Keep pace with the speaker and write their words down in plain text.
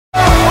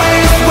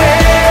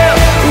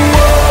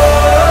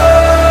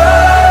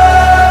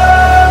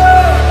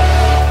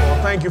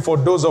for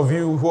those of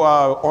you who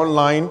are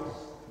online.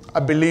 I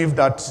believe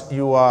that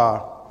you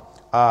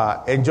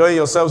are enjoying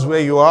yourselves where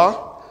you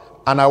are.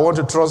 And I want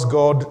to trust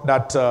God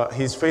that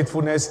His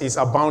faithfulness is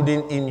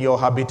abounding in your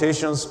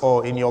habitations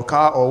or in your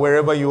car or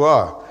wherever you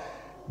are.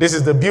 This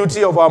is the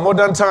beauty of our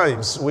modern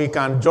times. We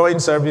can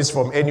join service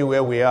from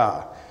anywhere we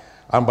are.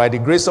 And by the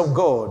grace of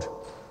God,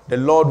 the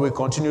Lord will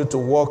continue to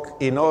work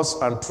in us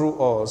and through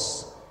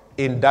us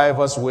in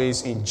diverse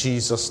ways in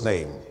Jesus'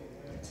 name.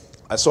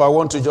 So I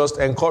want to just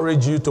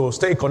encourage you to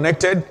stay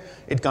connected.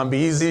 It can be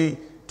easy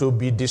to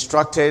be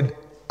distracted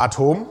at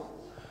home.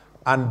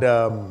 And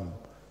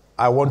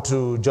I want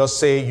to just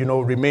say,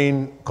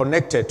 remain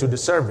connected to the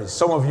service.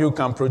 Some of you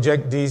can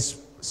project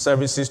these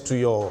services to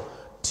your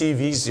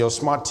TVs, your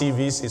smart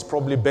TVs. It's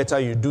probably better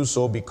you do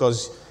so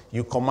because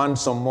you command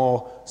some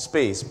more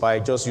space by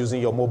just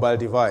using your mobile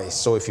device.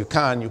 So if you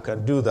can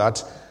do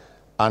that.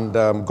 And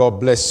God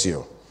bless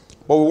you.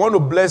 But we want to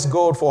bless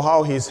God for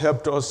how He's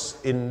helped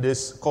us in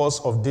this course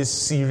of this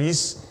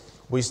series.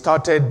 We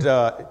started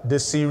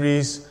this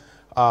series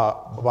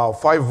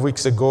about 5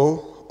 weeks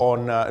ago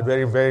on the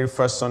very, very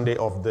first Sunday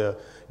of the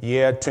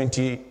year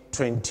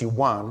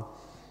 2021.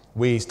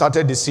 We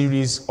started the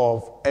series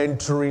of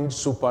entering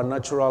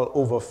supernatural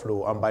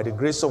overflow. And by the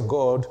grace of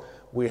God,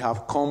 we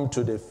have come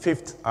to the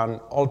fifth and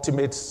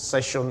ultimate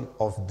session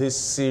of this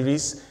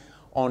series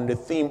on the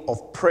theme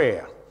of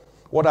prayer.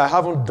 What I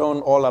haven't done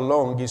all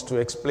along is to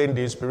explain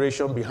the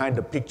inspiration behind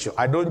the picture.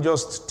 I don't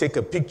just take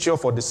a picture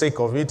for the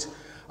sake of it.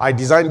 I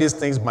design these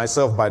things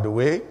myself, by the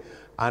way,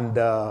 and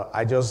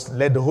I just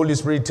let the Holy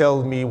Spirit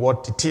tell me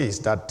what it is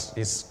that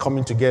is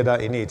coming together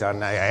in it.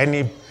 And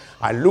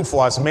I look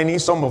for as many.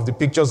 Some of the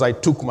pictures I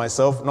took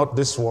myself, not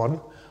this one,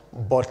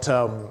 but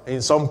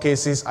in some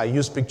cases I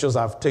use pictures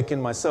I've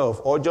taken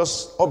myself or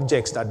just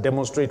objects that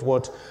demonstrate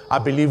what I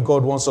believe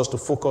God wants us to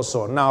focus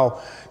on. Now,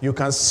 you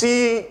can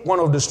see one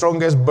of the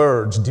strongest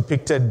birds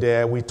depicted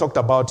there. We talked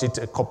about it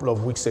a couple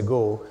of weeks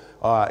ago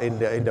in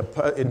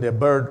the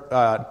bird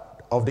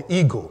of the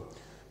eagle.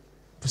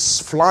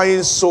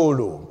 Flying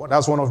solo.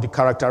 That's one of the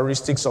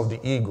characteristics of the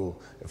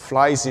eagle. It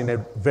flies in a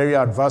very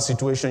adverse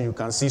situation. You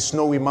can see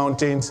snowy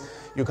mountains.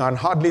 You can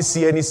hardly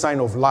see any sign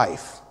of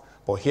life.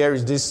 But here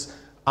is this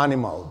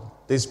animal,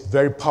 this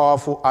very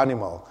powerful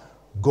animal,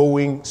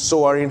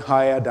 soaring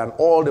higher than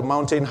all the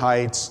mountain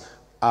heights,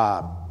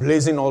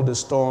 blazing all the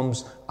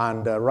storms,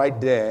 and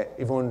right there,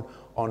 even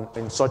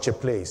in such a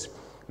place.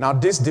 Now,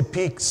 this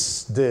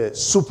depicts the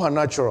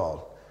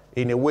supernatural.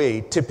 In a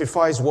way,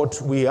 typifies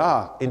what we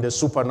are in the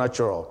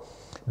supernatural.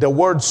 The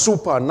word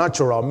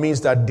supernatural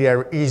means that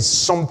there is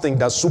something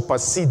that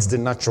supersedes the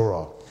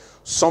natural,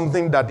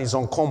 something that is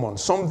uncommon,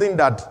 something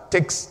that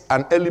takes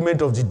an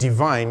element of the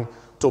divine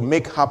to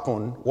make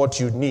happen what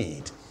you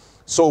need.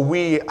 So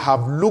we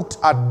have looked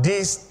at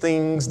these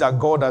things that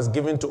God has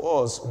given to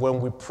us.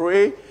 When we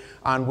pray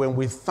and when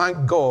we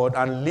thank God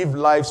and live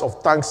lives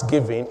of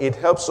thanksgiving, it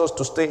helps us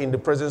to stay in the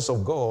presence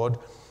of God,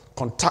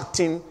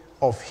 contacting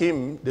of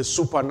Him, the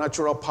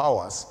supernatural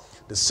powers.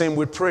 The same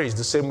with praise,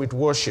 the same with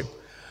worship.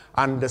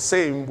 And the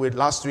same with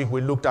last week, we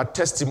looked at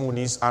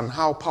testimonies and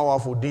how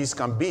powerful these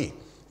can be.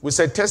 We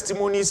said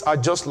testimonies are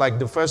just like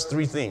the first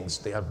three things.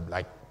 They are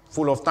like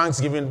full of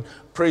thanksgiving,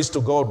 praise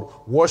to God,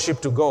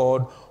 worship to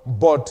God.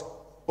 But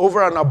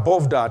over and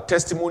above that,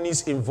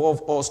 testimonies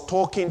involve us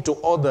talking to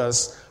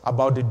others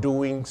about the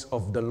doings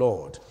of the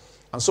Lord.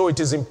 And so it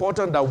is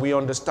important that we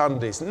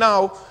understand this.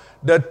 Now,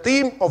 the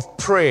theme of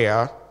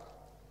prayer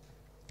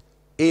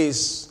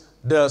is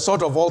the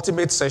sort of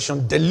ultimate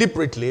session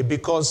deliberately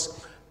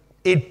because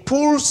it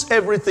pulls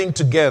everything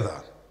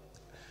together.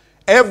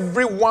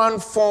 Every one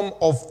form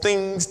of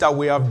things that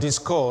we have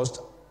discussed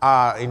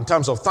in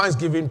terms of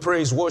thanksgiving,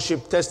 praise,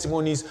 worship,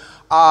 testimonies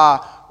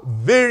are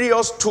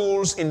various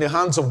tools in the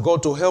hands of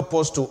God to help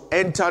us to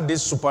enter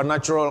this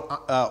supernatural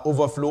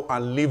overflow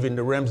and live in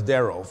the realms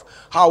thereof.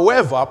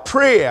 However,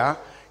 prayer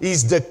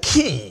is the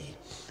key.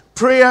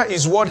 Prayer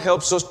is what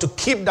helps us to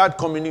keep that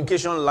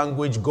communication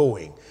language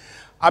going.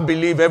 I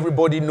believe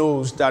everybody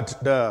knows that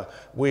the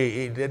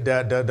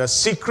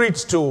secret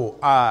to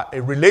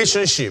a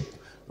relationship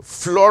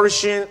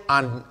flourishing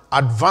and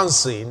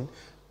advancing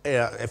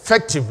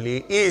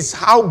effectively is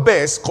how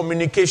best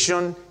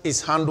communication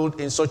is handled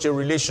in such a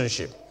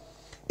relationship.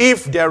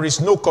 If there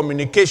is no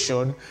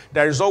communication,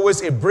 there is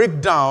always a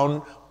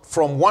breakdown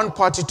from one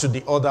party to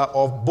the other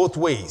of both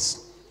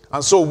ways.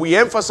 And so we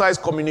emphasize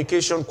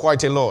communication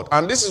quite a lot.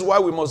 And this is why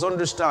we must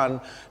understand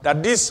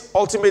that this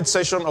ultimate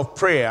session of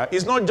prayer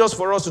is not just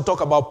for us to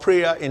talk about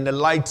prayer in the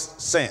light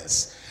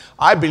sense.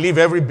 I believe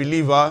every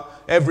believer,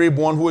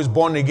 everyone who is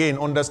born again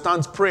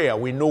understands prayer.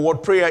 We know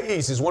what prayer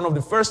is. It's one of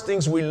the first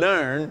things we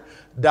learn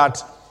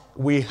that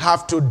we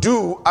have to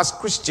do as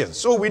Christians.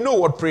 So we know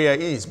what prayer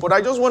is. But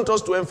I just want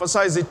us to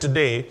emphasize it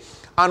today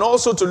and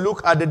also to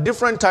look at the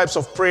different types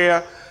of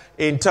prayer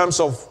in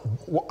terms of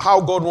how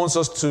God wants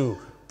us to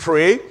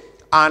pray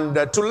and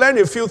to learn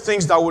a few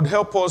things that would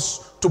help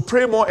us to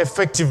pray more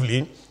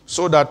effectively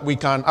so that we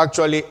can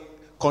actually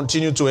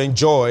continue to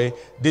enjoy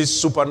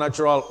this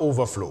supernatural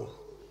overflow.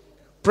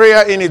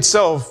 Prayer in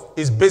itself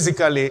is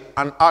basically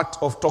an act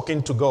of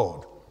talking to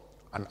God.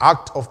 An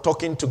act of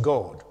talking to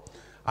God.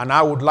 And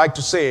I would like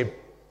to say,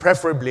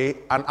 preferably,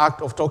 an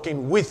act of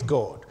talking with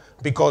God.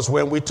 Because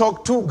when we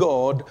talk to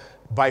God,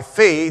 by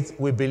faith,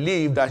 we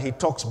believe that He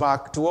talks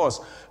back to us.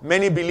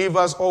 Many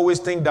believers always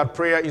think that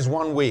prayer is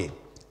one way.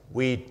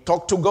 We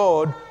talk to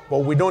God, but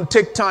we don't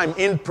take time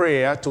in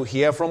prayer to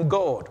hear from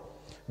God.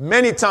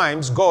 Many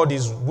times, God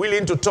is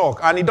willing to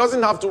talk, and He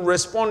doesn't have to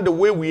respond the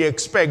way we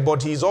expect,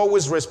 but He's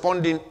always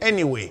responding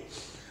anyway.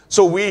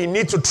 So we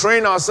need to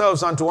train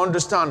ourselves and to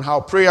understand how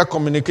prayer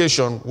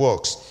communication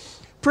works.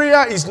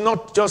 Prayer is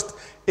not just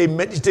a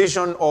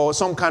meditation or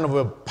some kind of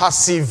a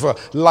passive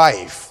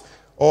life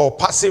or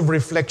passive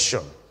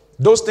reflection.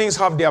 Those things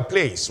have their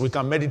place. We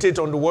can meditate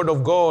on the Word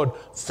of God,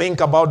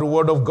 think about the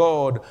Word of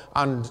God,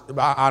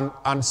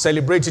 and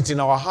celebrate it in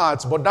our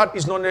hearts, but that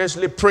is not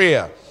necessarily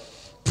prayer.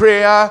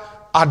 Prayer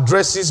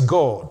addresses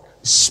God,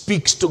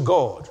 speaks to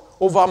God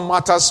over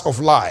matters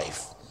of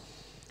life.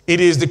 It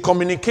is the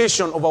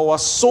communication of our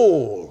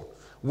soul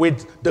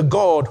with the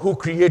God who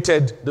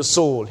created the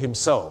soul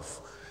Himself.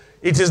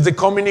 It is the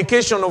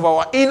communication of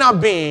our inner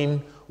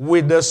being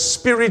with the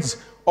Spirit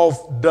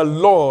of the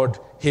Lord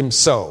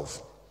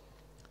Himself.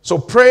 So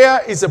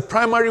prayer is a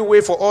primary way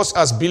for us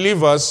as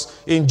believers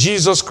in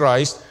Jesus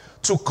Christ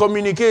to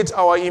communicate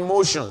our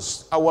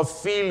emotions, our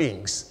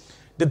feelings,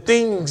 the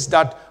things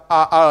that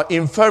are our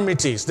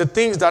infirmities, the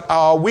things that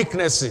are our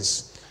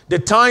weaknesses, the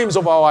times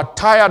of our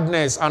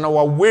tiredness and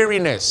our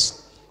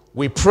weariness.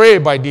 We pray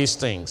by these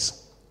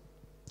things.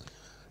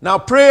 Now,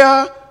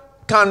 prayer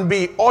can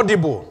be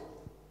audible,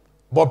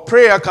 but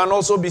prayer can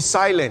also be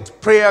silent.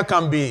 Prayer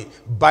can be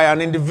by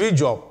an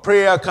individual.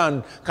 Prayer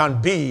can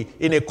be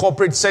in a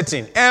corporate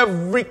setting.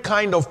 Every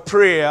kind of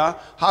prayer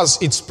has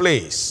its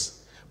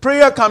place.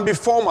 Prayer can be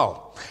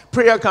formal.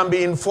 Prayer can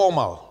be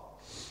informal.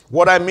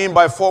 What I mean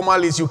by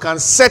formal is you can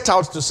set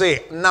out to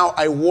say, now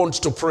I want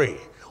to pray,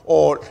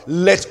 or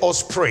let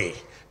us pray.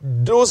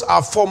 Those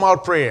are formal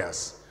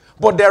prayers.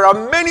 But there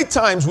are many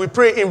times we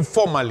pray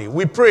informally.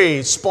 We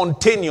pray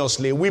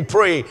spontaneously. We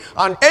pray.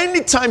 And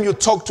anytime you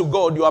talk to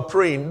God, you are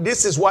praying.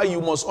 This is why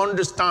you must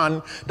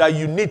understand that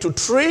you need to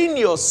train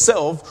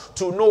yourself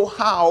to know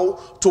how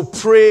to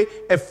pray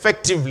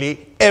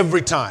effectively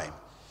every time.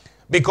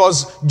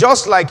 Because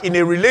just like in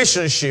a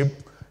relationship,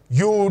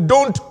 you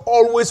don't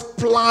always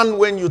plan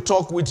when you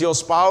talk with your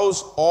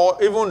spouse,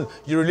 or even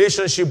your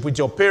relationship with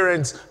your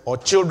parents or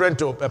children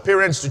to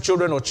parents to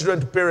children or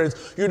children to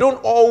parents. You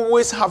don't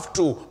always have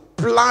to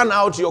plan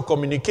out your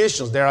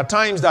communications. There are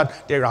times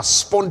that there are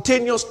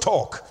spontaneous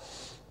talk.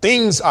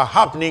 Things are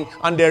happening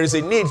and there is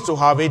a need to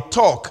have a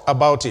talk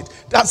about it.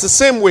 That's the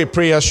same way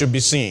prayer should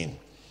be seen.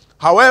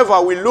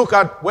 However, we look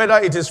at whether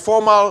it is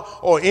formal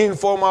or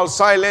informal,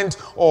 silent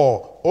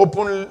or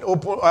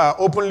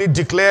openly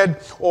declared,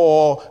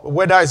 or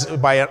whether it's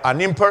by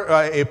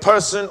a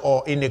person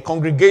or in a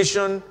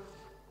congregation.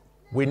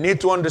 We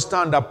need to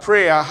understand that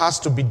prayer has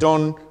to be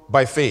done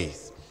by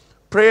faith.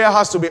 Prayer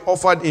has to be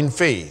offered in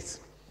faith.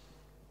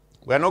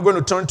 We're not going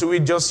to turn to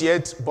it just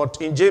yet,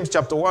 but in James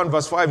chapter 1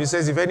 verse 5, it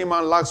says, if any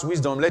man lacks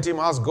wisdom, let him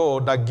ask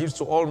God that gives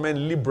to all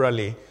men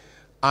liberally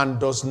and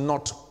does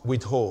not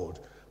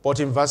withhold. But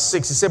in verse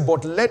 6, he said,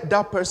 but let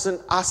that person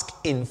ask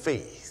in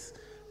faith.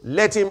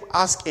 Let him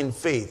ask in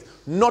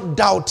faith, not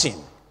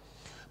doubting.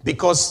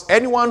 Because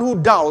anyone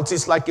who doubts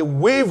is like a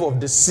wave of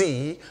the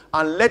sea,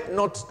 and let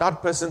not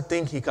that person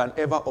think he can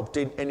ever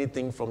obtain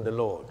anything from the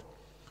Lord.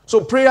 So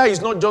prayer is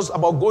not just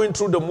about going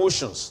through the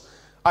motions.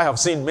 I have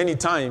seen many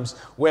times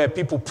where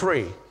people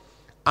pray,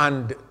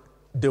 and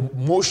the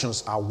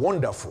motions are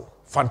wonderful,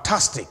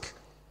 fantastic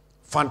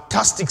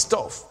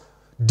stuff.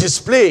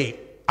 Display,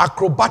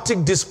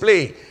 acrobatic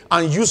display,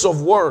 and use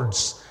of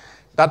words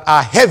that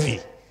are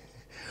heavy.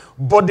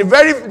 But the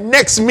very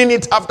next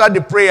minute after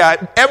the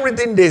prayer,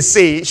 everything they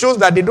say shows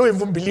that they don't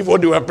even believe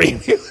what they were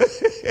praying.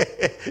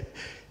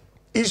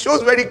 It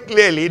shows very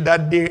clearly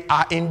that they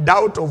are in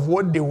doubt of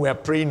what they were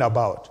praying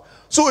about.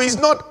 So it's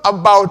not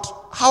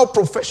about how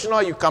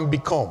professional you can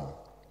become.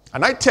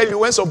 And I tell you,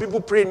 when some people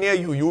pray near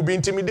you, you'll be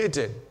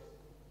intimidated.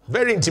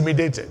 Very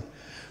intimidated.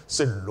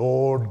 Say,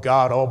 Lord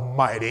God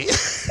Almighty.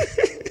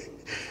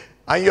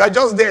 And you are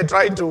just there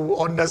trying to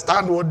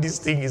understand what this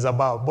thing is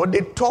about. But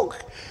they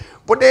talk.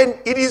 But then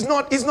it's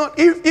not,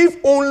 if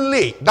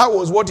only that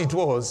was what it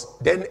was,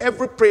 then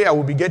every prayer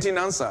will be getting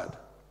answered.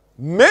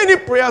 Many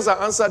prayers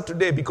are answered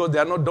today because they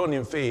are not done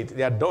in faith.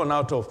 They are done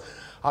out of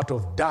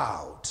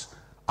doubt,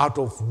 out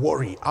of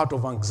worry, out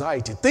of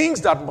anxiety.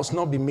 Things that must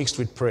not be mixed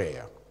with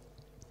prayer.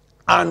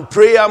 And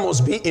prayer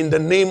must be in the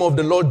name of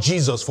the Lord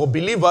Jesus. For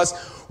believers,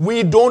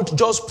 we don't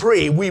just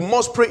pray. We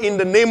must pray in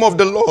the name of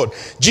the Lord.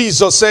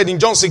 Jesus said in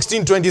John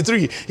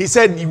 16:23, he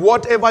said,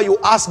 whatever you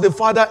ask the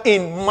Father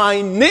in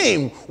my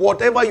name,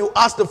 whatever you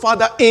ask the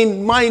Father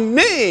in my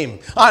name.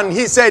 And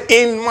he said,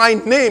 in my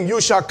name you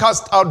shall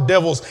cast out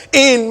devils.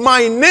 In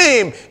my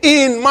name,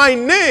 in my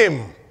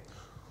name.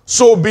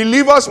 So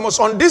believers must,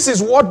 this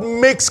is what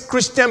makes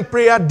Christian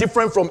prayer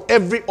different from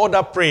every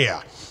other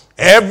prayer.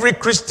 Every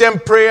Christian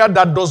prayer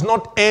that does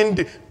not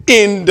end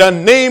in the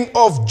name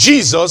of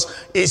Jesus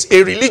is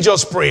a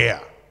religious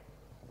prayer.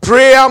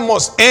 Prayer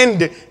must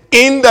end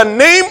in the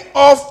name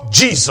of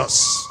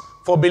Jesus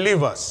for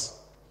believers.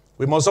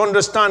 We must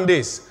understand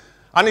this.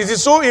 And it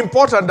is so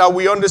important that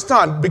we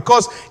understand,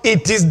 because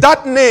it is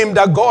that name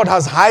that God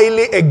has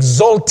highly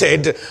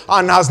exalted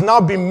and has now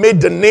been made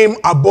the name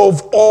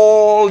above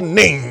all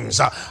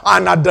names.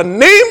 And at the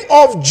name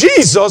of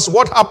Jesus,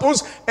 what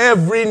happens?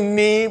 Every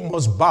knee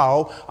must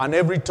bow and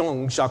every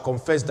tongue shall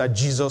confess that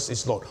Jesus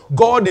is Lord.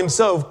 God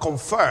himself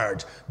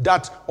conferred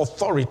that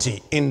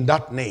authority in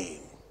that name.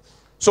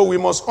 So we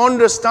must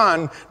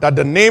understand that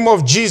the name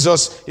of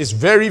Jesus is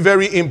very,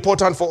 very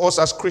important for us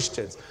as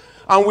Christians.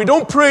 And we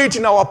don't pray it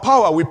in our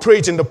power, we pray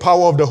it in the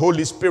power of the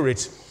Holy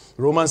Spirit.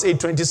 Romans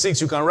 8:26,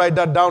 you can write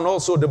that down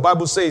also. The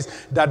Bible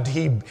says that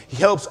he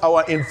helps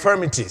our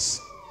infirmities.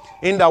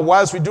 In that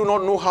whilst we do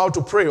not know how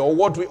to pray or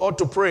what we ought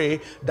to pray,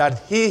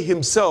 that he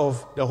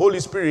himself, the Holy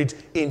Spirit,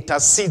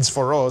 intercedes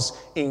for us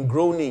in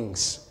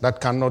groanings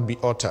that cannot be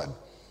uttered.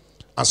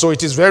 And so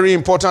it is very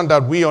important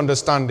that we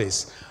understand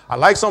this. I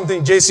like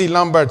something J.C.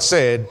 Lambert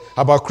said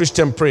about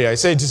Christian prayer. He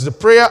said it is the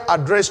prayer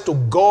addressed to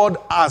God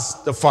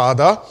as the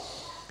Father,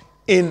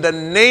 in the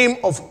name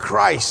of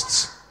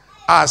Christ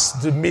as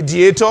the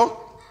mediator,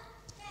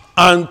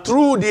 and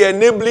through the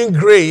enabling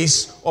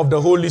grace of the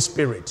Holy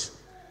Spirit.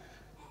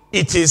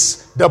 It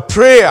is the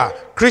prayer,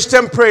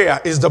 Christian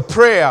prayer is the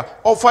prayer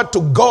offered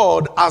to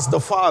God as the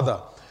Father.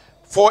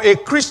 For a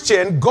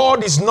Christian,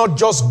 God is not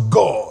just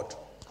God,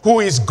 who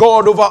is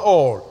God over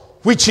all,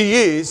 which he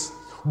is,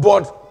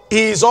 but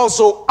he is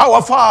also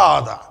our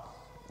Father.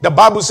 The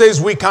Bible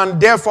says we can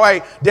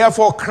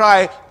therefore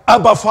cry,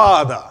 Abba,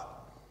 Father.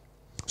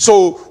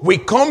 So we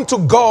come to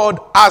God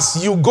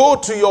as you go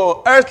to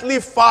your earthly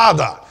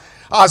father,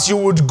 as you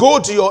would go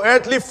to your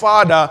earthly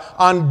father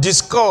and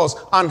discuss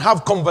and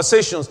have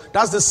conversations.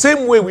 That's the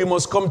same way we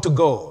must come to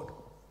God.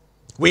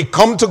 We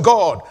come to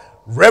God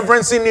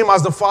reverencing him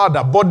as the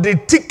Father. But the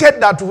ticket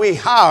that we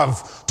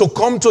have to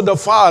come to the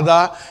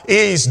Father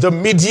is the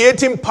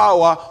mediating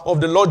power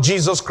of the Lord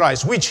Jesus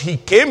Christ, which he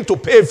came to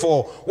pay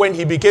for when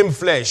he became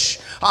flesh.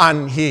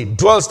 And he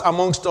dwelt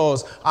amongst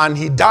us, and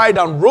he died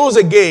and rose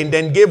again,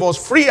 then gave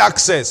us free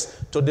access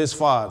to this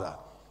Father.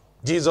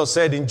 Jesus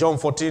said in John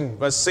 14,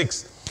 verse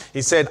 6,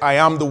 he said, I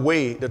am the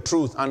way, the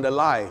truth, and the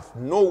life.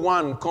 No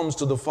one comes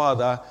to the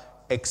Father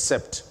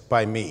except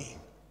by me.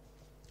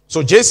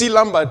 So J.C.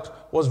 Lambert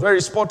was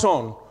very spot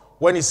on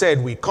when he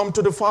said we come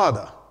to the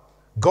Father,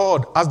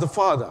 God as the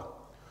Father,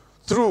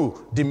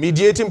 through the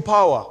mediating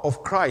power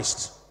of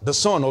Christ, the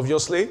Son,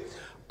 obviously,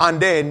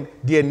 and then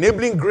the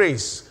enabling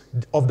grace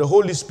of the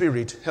Holy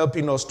Spirit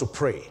helping us to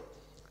pray.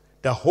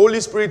 The Holy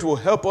Spirit will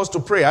help us to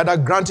pray, either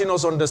granting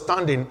us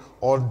understanding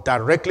or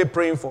directly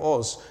praying for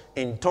us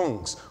in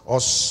tongues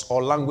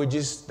or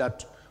languages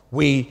that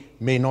we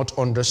may not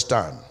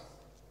understand.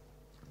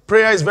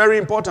 Prayer is very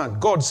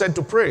important. God said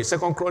to pray.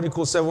 2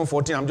 Chronicles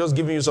 7:14. I'm just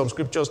giving you some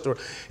scriptures.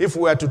 If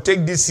we were to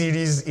take this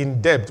series in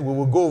depth, we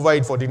will go over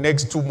it for the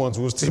next 2 months.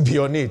 We'll still be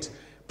on it.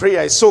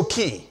 Prayer is so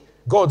key.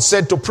 God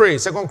said to pray.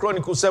 2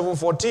 Chronicles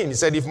 7:14. He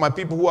said, if my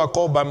people who are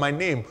called by my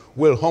name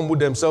will humble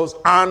themselves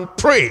and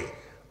pray,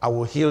 I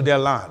will heal their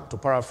land. To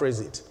paraphrase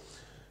it.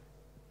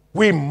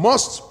 We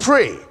must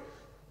pray.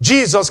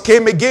 Jesus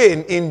came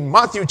again in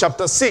Matthew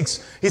chapter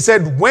 6. He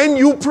said, when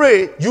you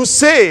pray, you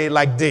say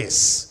like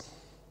this.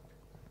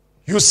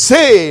 You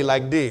say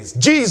like this.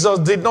 Jesus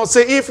did not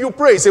say if you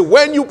pray. He said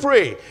when you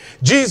pray.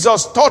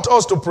 Jesus taught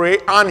us to pray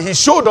and he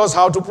showed us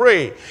how to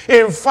pray.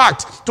 In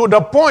fact, to the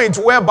point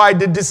whereby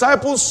the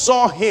disciples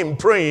saw him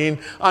praying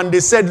and they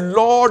said,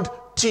 Lord,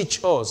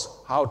 teach us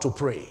how to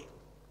pray.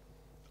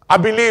 I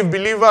believe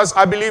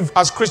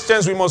as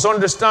Christians we must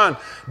understand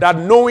that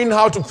knowing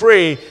how to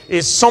pray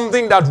is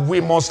something that we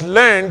must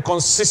learn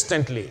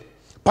consistently.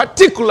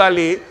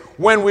 Particularly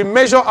when we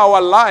measure our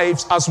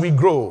lives as we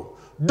grow.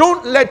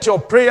 Don't let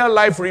your prayer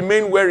life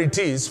remain where it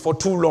is for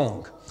too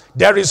long.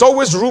 There is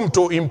always room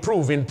to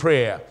improve in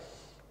prayer.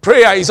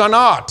 Prayer is an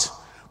art.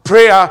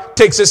 Prayer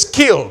takes a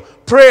skill.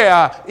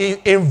 Prayer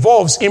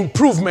involves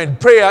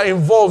improvement. Prayer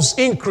involves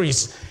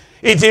increase.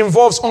 It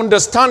involves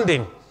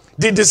understanding.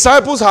 The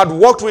disciples had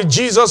walked with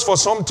Jesus for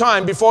some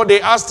time before they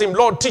asked him,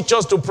 Lord, teach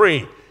us to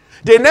pray.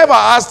 They never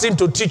asked him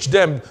to teach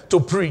them to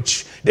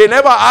preach. They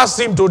never asked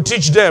him to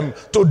teach them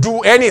to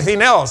do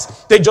anything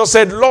else. They just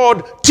said,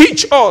 Lord,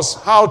 teach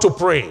us how to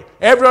pray.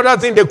 Every other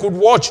thing they could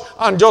watch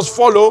and just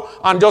follow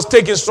and just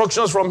take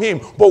instructions from him.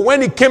 But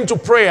when it came to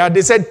prayer,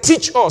 they said,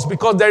 teach us,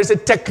 because there is a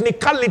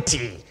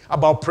technicality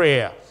about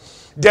prayer.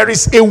 There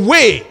is a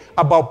way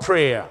about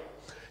prayer.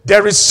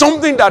 There is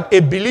something that a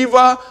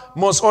believer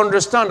must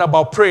understand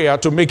about prayer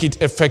to make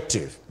it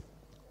effective.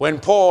 When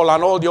Paul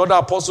and all the other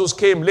apostles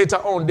came later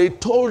on, they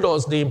told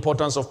us the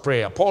importance of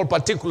prayer. Paul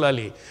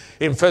particularly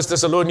in 1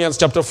 Thessalonians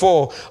chapter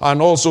 4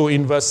 and also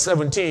in verse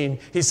 17,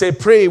 he said,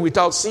 pray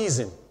without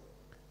ceasing.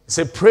 He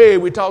said, pray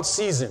without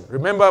ceasing.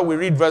 Remember, we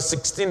read verse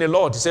 16 a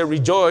lot. He said,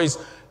 rejoice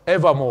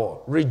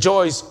evermore.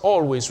 Rejoice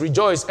always.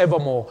 Rejoice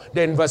evermore.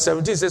 Then verse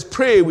 17 says,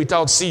 pray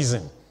without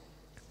ceasing.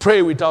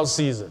 Pray without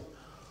ceasing.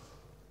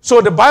 So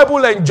the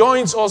Bible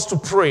enjoins us to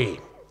pray.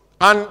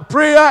 And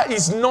prayer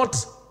is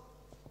not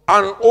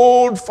an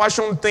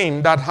old-fashioned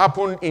thing that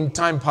happened in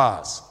time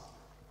past.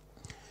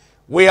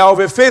 We are of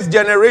a faith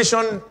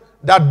generation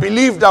that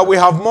believe that we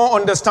have more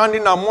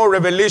understanding and more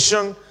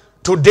revelation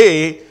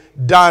today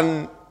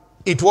than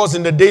it was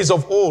in the days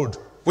of old,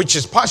 which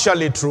is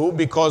partially true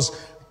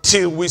because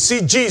till we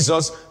see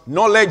Jesus,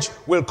 knowledge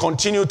will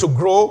continue to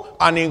grow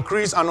and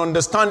increase and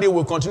understanding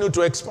will continue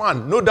to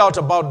expand. No doubt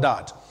about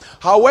that.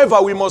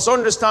 However, we must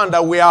understand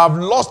that we have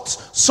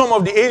lost some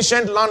of the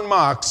ancient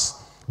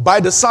landmarks by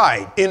the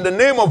side in the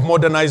name of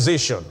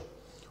modernization.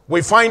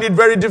 We find it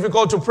very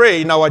difficult to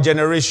pray in our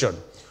generation.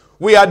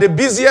 We are the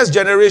busiest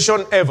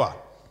generation ever.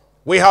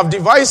 We have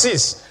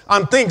devices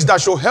and things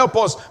that should help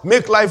us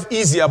make life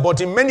easier,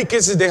 but in many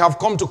cases they have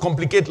come to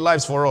complicate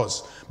lives for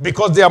us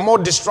because they are more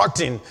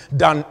distracting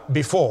than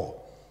before.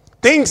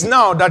 Things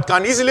now that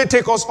can easily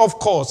take us off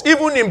course,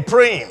 even in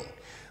praying.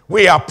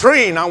 We are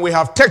praying and we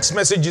have text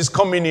messages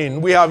coming in.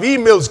 We have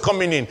emails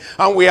coming in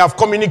and we have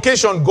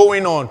communication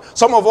going on.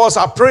 Some of us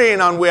are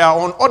praying and we are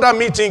on other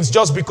meetings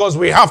just because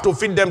we have to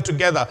fit them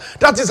together.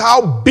 That is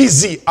how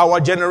busy our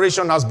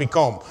generation has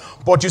become.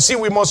 But you see,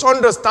 we must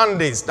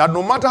understand this, that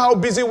no matter how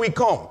busy we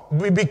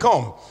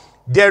become,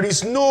 there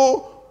is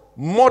no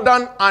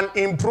modern and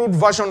improved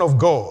version of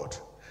God.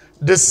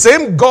 The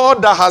same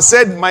God that has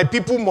said, my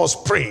people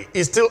must pray,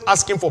 is still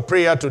asking for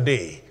prayer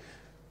today.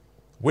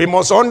 We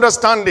must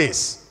understand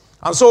this.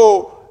 And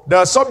so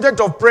the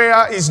subject of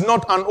prayer is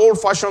not an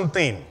old-fashioned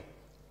thing.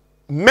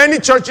 Many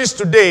churches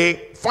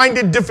today find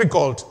it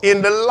difficult.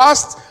 In the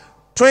last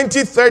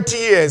 20, 30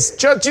 years,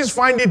 churches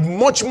find it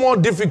much more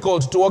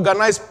difficult to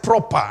organize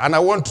proper, and I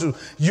want to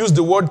use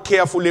the word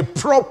carefully,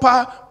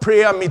 proper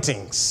prayer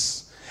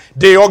meetings.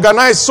 They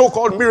organize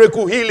so-called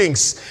miracle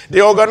healings. They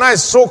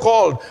organize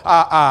so-called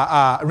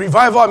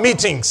revival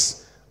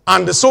meetings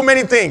and so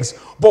many things.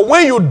 But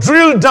when you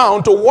drill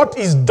down to what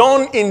is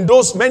done in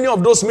many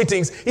of those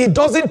meetings, it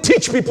doesn't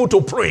teach people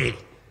to pray.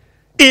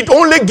 It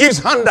only gives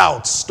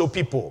handouts to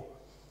people.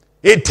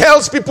 It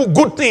tells people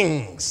good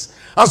things.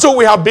 And so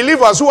we have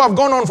believers who have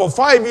gone on for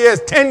 5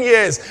 years, 10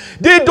 years.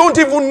 They don't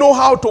even know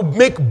how to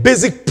make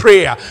basic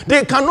prayer.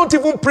 They cannot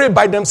even pray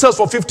by themselves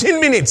for 15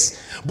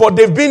 minutes. But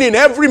they've been in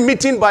every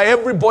meeting by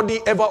everybody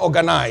ever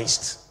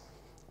organized.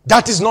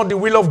 That is not the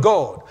will of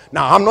God.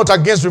 Now, I'm not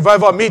against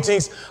revival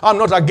meetings. I'm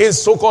not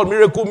against so-called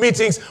miracle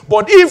meetings.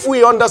 But if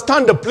we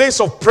understand the place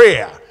of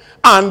prayer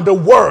and the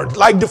word,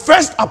 like the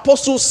first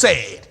apostle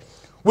said,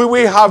 we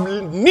will have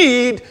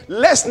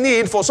less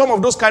need for some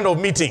of those kind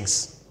of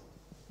meetings.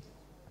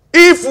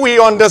 If we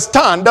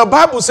understand, the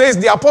Bible says,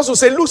 the apostle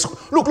said,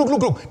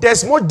 look,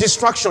 there's much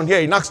distraction here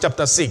in Acts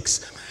chapter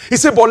 6. He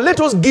said, but let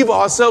us give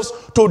ourselves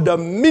to the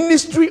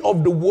ministry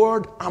of the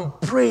word and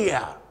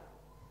prayer.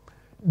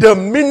 The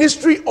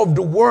ministry of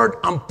the word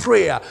and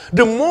prayer.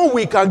 The more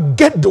we can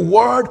get the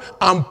word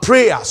and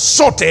prayer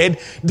sorted,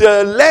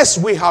 the less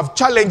we have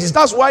challenges.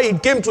 That's why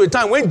it came to a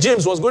time when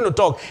James was going to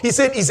talk. He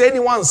said, is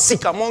anyone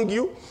sick among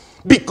you?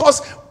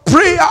 Because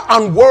prayer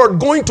and word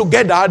going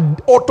together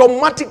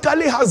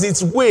automatically has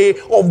its way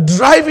of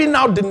driving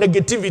out the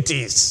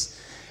negativities.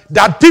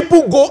 That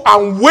people go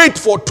and wait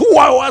for 2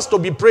 hours to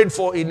be prayed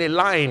for in a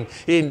line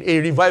in a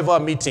revival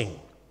meeting.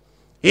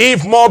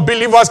 If more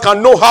believers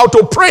can know how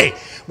to pray,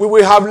 we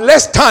will have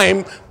less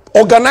time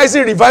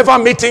organizing revival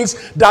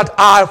meetings that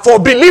are for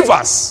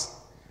believers.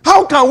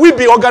 How can we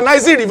be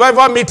organizing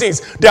revival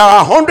meetings? There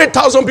are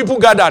 100,000 people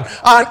gathered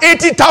and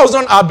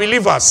 80,000 are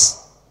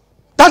believers.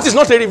 That is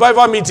not a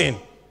revival meeting.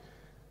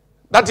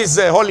 That is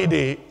a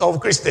holiday of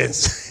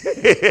Christians.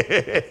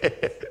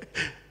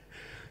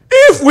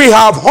 If we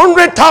have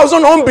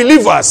 100,000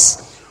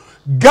 unbelievers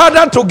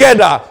gathered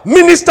together,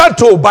 ministered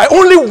to by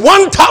only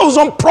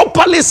 1,000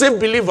 properly saved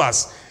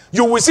believers,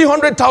 you will see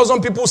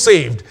 100,000 people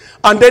saved.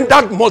 And then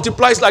that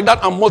multiplies like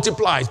that and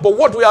multiplies. But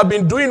what we have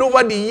been doing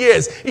over the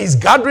years is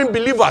gathering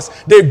believers.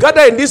 They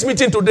gather in this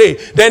meeting today.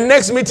 The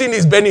next meeting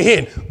is Benny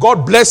Hinn.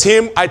 God bless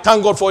him. I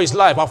thank God for his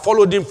life. I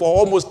followed him for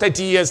almost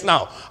 30 years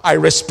now. I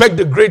respect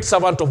the great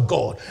servant of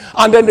God.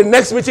 And then the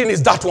next meeting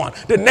is that one.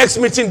 The next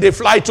meeting they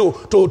fly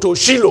to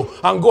Shiloh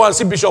and go and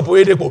see Bishop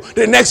Oyedepo.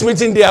 The next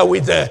meeting they are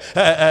with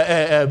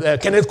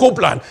Kenneth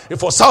Copeland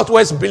for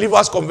Southwest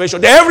Believers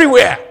Convention. They're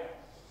everywhere.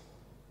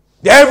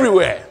 They're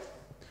everywhere.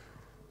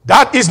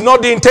 That is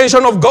not the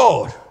intention of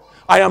God.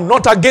 I am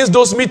not against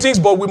those meetings,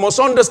 but we must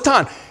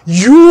understand,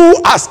 you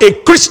as a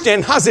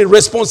Christian has a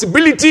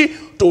responsibility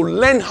to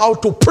learn how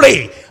to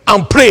pray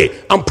and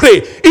pray and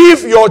pray.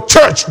 If your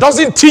church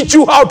doesn't teach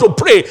you how to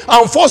pray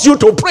and force you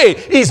to pray,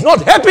 it's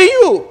not helping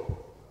you.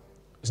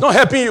 It's not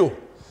helping you.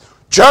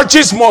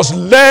 Churches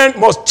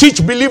must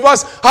teach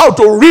believers how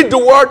to read the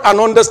word and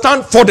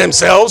understand for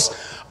themselves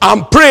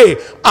and pray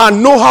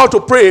and know how to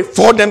pray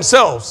for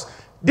themselves.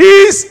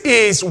 This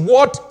is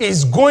what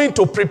is going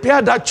to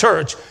prepare that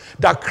church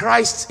that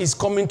Christ is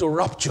coming to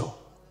rapture.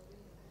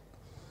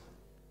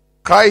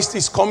 Christ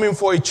is coming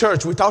for a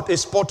church without a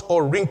spot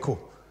or wrinkle.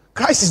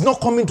 Christ is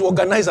not coming to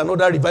organize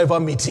another revival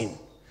meeting.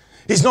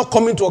 He's not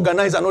coming to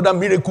organize another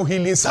miracle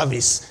healing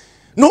service.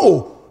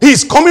 No,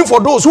 he's coming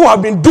for those who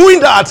have been doing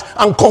that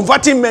and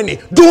converting many,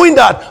 doing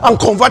that and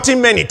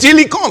converting many till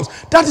he comes.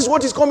 That is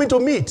what he's coming to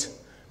meet.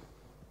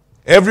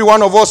 Every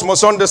one of us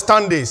must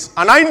understand this.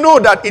 And I know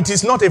that it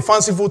is not a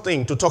fanciful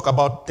thing to talk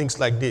about things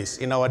like this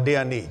in our day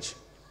and age.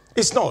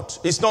 It's not.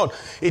 It's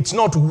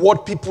not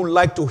what people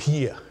like to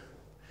hear.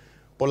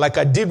 But like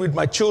I did with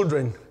my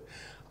children,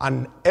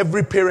 and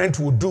every parent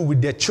will do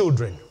with their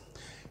children,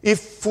 if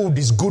food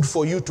is good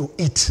for you to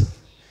eat,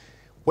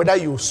 whether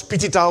you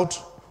spit it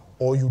out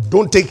or you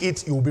don't take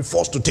it, you will be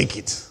forced to take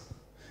it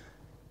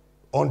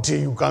until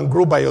you can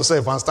grow by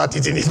yourself and start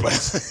eating it by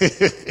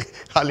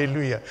yourself.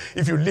 Hallelujah.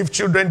 If you leave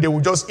children, they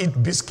will just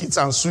eat biscuits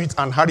and sweets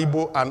and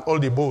Haribo and all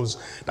the bowls.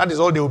 That is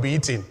all they will be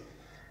eating.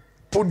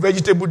 Put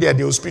vegetable there,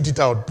 they will spit it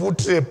out.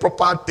 Put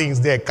proper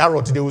things there,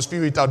 carrot, they will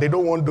spit it out. They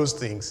don't want those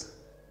things.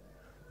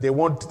 They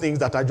want things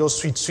that are just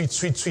sweet, sweet,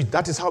 sweet, sweet.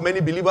 That is how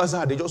many believers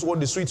are. They just want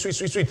the sweet, sweet,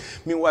 sweet, sweet.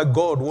 Meanwhile,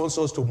 God wants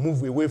us to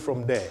move away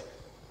from there.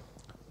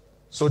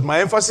 So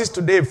my emphasis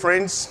today,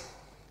 friends,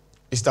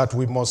 is that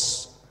we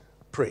must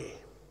pray.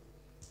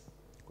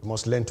 We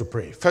must learn to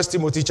pray. 1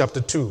 Timothy chapter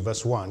 2,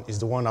 verse 1 is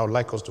the one I would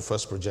like us to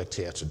first project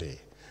here today.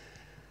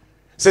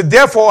 It said,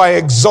 therefore I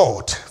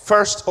exhort,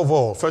 first of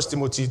all, 1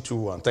 Timothy 2,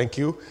 1, thank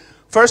you.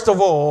 First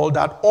of all,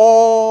 that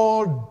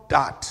all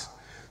that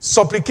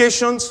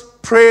supplications,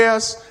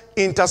 prayers,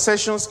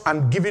 intercessions,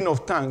 and giving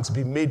of thanks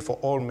be made for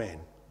all men.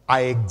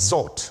 I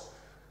exhort,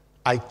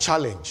 I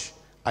challenge,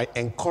 I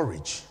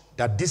encourage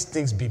that these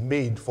things be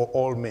made for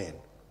all men.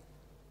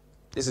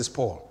 This is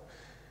Paul.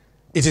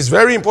 It is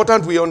very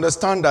important we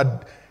understand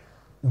that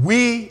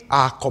we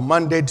are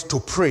commanded to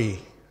pray.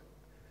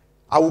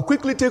 I will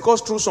quickly take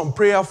us through some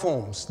prayer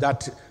forms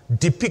that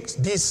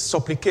depict these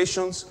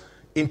supplications,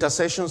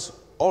 intercessions,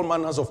 all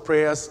manners of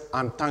prayers,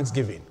 and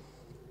thanksgiving.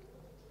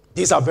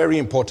 These are very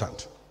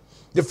important.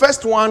 The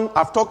first one,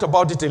 I've talked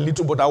about it a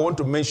little, but I want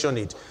to mention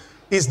it,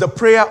 is the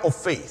prayer of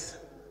faith.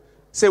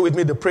 Say with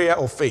me, the prayer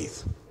of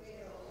faith.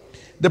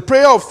 The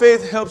prayer of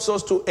faith helps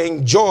us to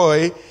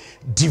enjoy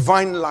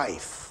divine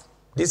life.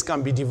 This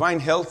can be divine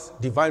health,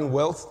 divine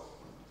wealth,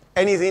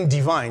 anything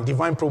divine,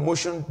 divine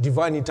promotion,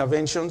 divine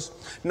interventions.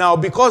 Now,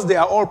 because they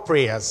are all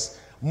prayers,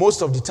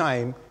 most of the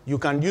time, you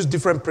can use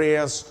different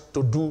prayers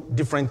to do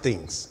different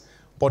things.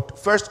 But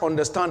first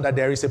understand that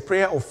there is a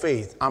prayer of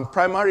faith, and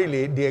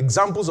primarily the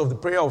examples of the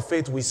prayer of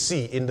faith we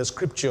see in the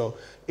scripture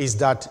is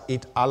that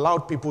it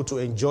allowed people to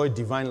enjoy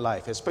divine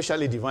life,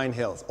 especially divine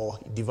health or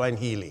divine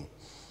healing.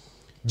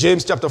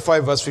 James chapter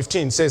 5 verse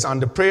 15 says,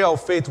 and the prayer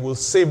of faith will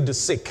save the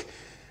sick,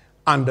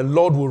 and the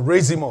Lord will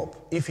raise him up.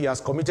 If he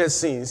has committed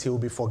sins, he will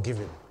be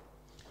forgiven.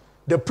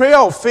 The prayer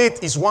of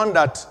faith is one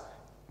that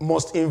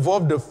must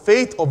involve the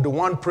faith of the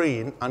one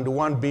praying and the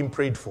one being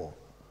prayed for.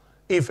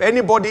 If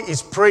anybody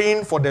is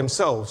praying for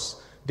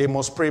themselves, they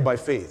must pray by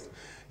faith.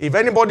 If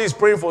anybody is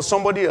praying for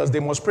somebody else,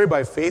 they must pray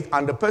by faith,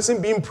 and the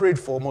person being prayed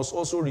for must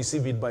also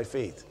receive it by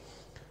faith.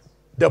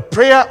 The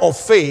prayer of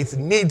faith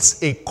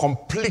needs a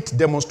complete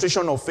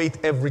demonstration of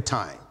faith every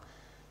time.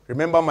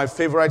 Remember my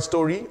favorite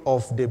story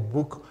of the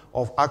book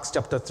of Acts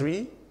chapter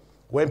 3?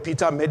 When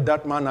Peter met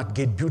that man at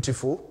Gate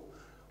Beautiful,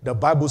 the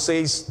Bible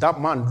says that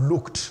man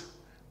looked,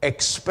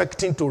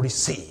 expecting to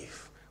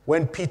receive.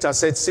 When Peter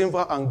said,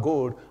 silver and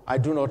gold I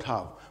do not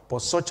have, but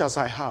such as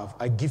I have,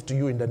 I give to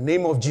you in the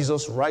name of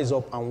Jesus, rise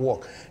up and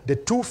walk. The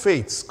two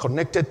faiths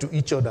connected to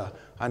each other,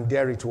 and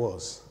there it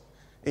was.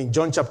 In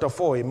John chapter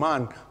 4, a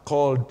man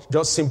called,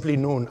 just simply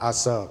known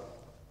as a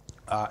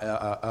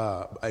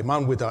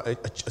man with a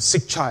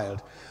sick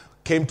child,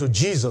 came to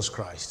Jesus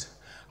Christ.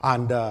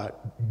 And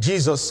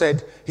Jesus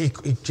said,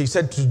 he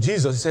said to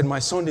Jesus, he said, my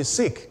son is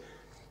sick.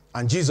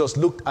 And Jesus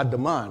looked at the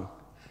man.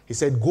 He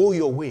said, go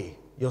your way.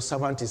 Your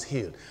servant is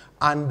healed.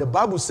 And the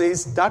Bible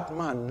says that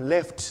man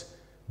left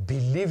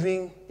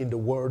believing in the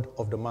word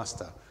of the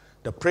master.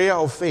 The prayer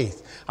of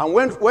faith. And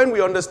when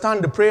we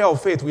understand the prayer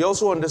of faith, we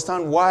also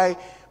understand why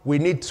we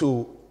need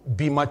to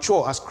be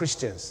mature as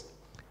Christians.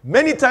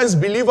 Many times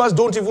believers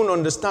don't even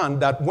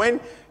understand that when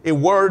a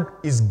word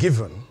is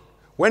given,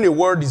 when a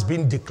word is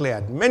being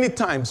declared, many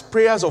times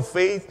prayers of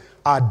faith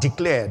are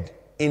declared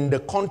in the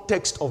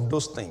context of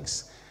those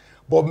things.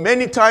 But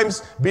many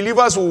times,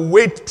 believers will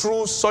wait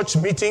through such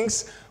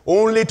meetings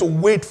only to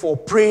wait for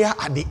prayer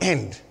at the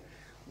end.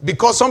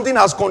 Because something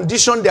has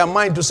conditioned their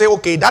mind to say,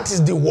 okay, that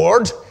is the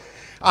word.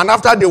 And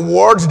after the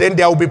word, then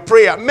there will be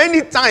prayer.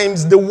 Many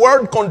times, the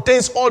word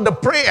contains all the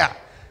prayer.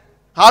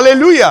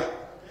 Hallelujah.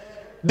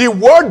 The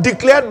word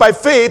declared by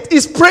faith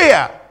is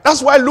prayer.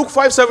 That's why Luke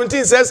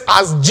 5:17 says,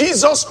 as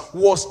Jesus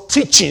was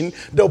teaching,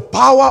 the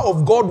power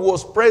of God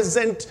was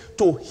present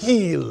to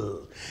heal.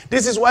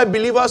 This is why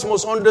believers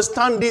must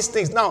understand these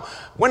things. Now,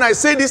 when I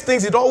say these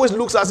things, it always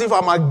looks as if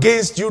I'm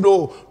against,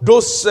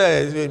 those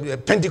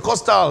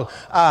Pentecostal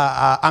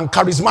and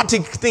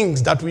charismatic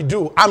things that we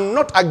do. I'm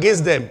not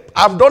against them.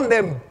 I've done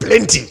them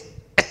plenty.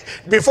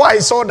 Before I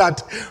saw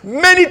that,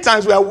 many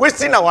times we are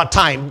wasting our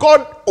time.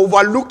 God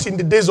overlooked in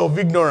the days of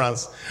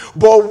ignorance.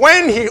 But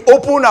when he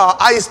opened our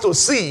eyes to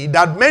see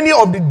that many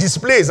of the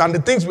displays and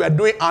the things we are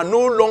doing are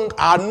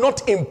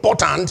not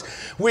important,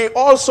 we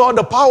all saw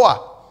the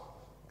power.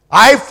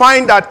 I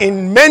find that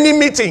in many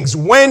meetings,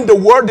 when the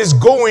word is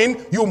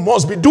going, you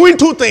must be doing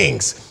two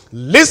things.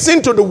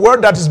 Listen to the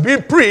word that is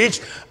being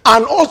preached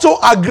and also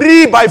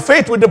agree by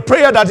faith with the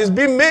prayer that is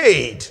being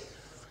made.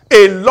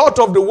 A lot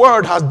of the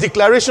word has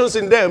declarations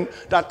in them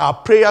that are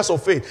prayers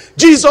of faith.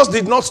 Jesus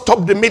did not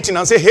stop the meeting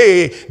and say,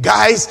 hey,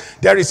 guys,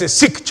 there is a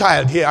sick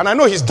child here. And I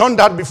know he's done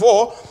that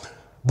before,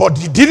 but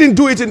he didn't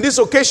do it in this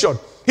occasion.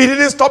 He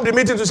didn't stop the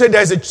meeting to say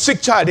there is a sick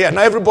child here.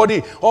 Now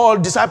everybody, all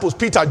disciples,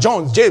 Peter,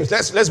 John, James,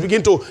 let's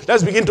begin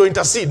to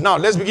intercede. Now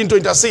let's begin to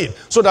intercede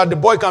so that the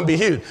boy can be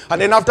healed.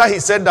 And then after he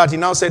said that, he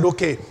now said,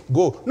 okay,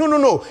 go.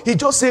 No. He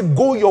just said,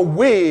 go your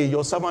way,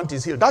 your servant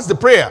is healed. That's the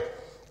prayer.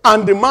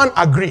 And the man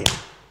agreed.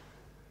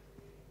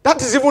 That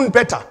is even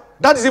better.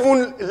 That is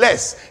even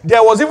less.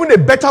 There was even a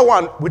better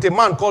one with a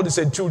man called the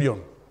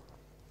centurion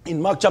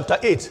in Mark chapter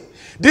 8.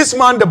 This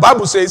man, the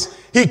Bible says,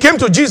 he came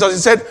to Jesus. He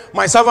said,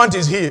 my servant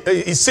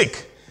is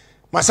sick.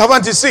 My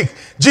servant is sick.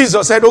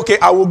 Jesus said, okay,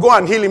 I will go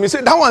and heal him. He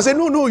said, that one said,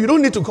 no, you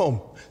don't need to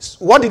come.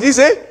 What did he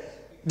say?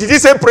 Did he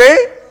say pray?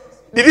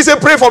 Did he say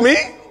pray for me?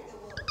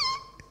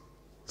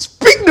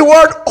 Speak the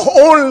word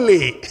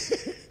only.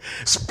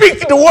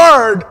 Speak the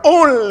word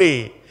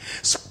only.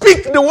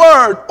 Speak the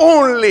word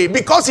only,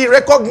 because he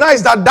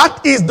recognized that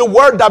that is the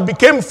word that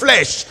became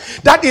flesh.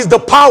 That is the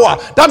power.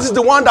 That is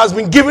the one that's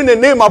been given a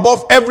name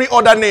above every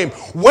other name.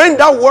 When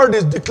that word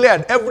is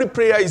declared, every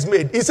prayer is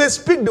made. He says,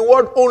 speak the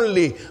word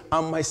only,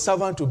 and my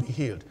servant will be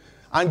healed.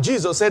 And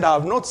Jesus said, I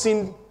have not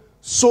seen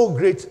so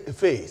great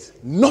faith,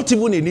 not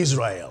even in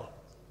Israel.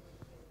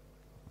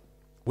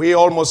 We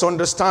all must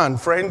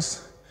understand,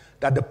 friends,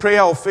 that the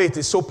prayer of faith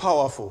is so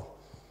powerful.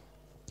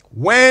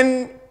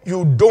 When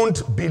you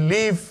don't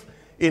believe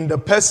in the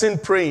person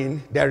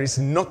praying, there is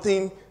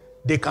nothing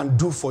they can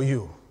do for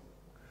you.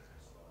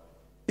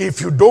 If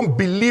you don't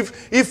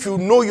believe, if you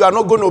know you are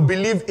not going to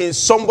believe in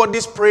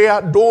somebody's prayer,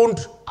 don't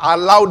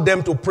allow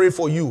them to pray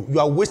for you.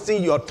 You are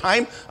wasting your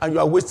time and you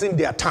are wasting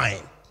their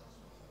time.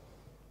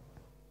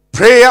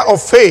 Prayer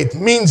of faith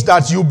means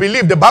that you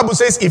believe. The Bible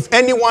says, if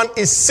anyone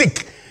is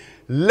sick,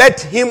 let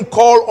him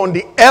call on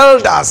the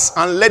elders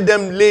and let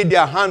them lay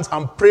their hands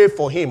and pray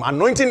for him,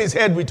 anointing his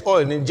head with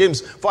oil in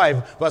James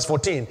 5 verse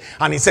 14.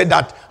 And he said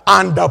that,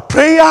 and the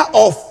prayer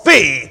of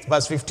faith,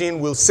 verse 15,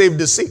 will save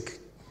the sick.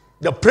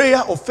 The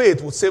prayer of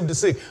faith will save the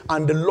sick,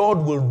 and the Lord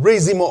will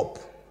raise him up.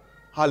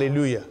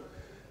 Hallelujah.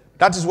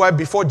 That is why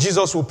before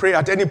Jesus will pray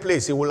at any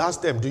place, he will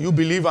ask them, do you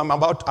believe I'm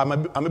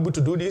able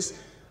to do this?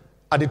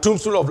 At the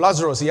tombstone of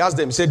Lazarus, he asked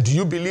them, he said, do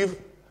you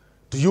believe?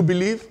 Do you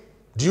believe?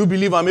 Do you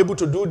believe I'm able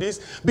to do this?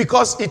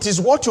 Because it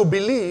is what you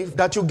believe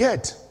that you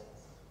get.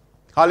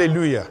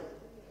 Hallelujah.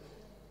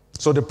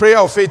 So the prayer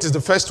of faith is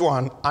the first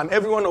one, and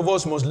every one of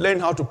us must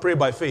learn how to pray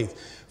by faith.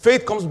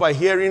 Faith comes by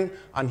hearing,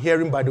 and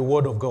hearing by the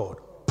word of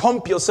God.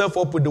 Pump yourself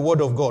up with the word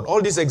of God.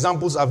 All these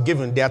examples I've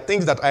given, they are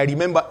things that I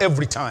remember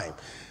every time.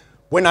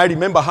 When I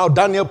remember how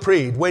Daniel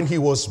prayed when he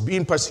was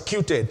being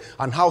persecuted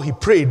and how he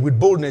prayed with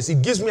boldness,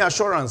 it gives me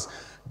assurance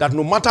that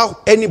no matter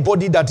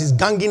anybody that is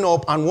ganging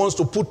up and wants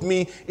to put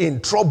me in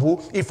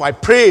trouble, if I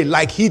pray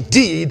like he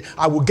did,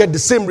 I will get the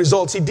same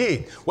results he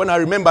did. When I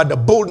remember the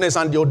boldness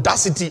and the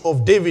audacity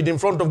of David in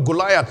front of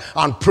Goliath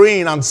and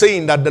praying and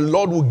saying that the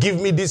Lord will give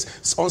me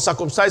this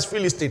uncircumcised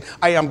Philistine,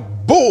 I am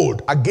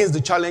bold against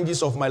the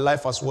challenges of my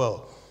life as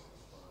well.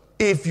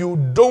 If you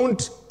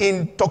don't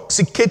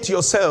intoxicate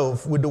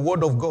yourself with the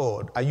word of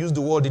God, I use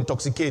the word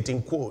intoxicate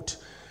in quote.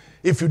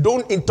 If you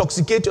don't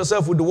intoxicate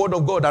yourself with the word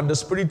of God and the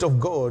Spirit of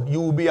God,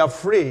 you will be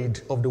afraid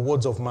of the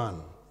words of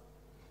man.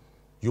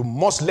 You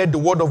must let the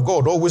word of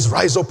God always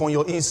rise up on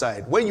your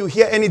inside. When you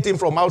hear anything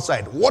from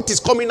outside, what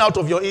is coming out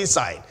of your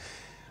inside?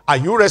 Are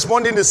you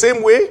responding the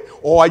same way,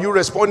 or are you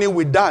responding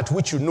with that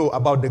which you know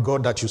about the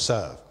God that you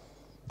serve?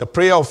 The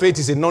prayer of faith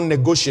is a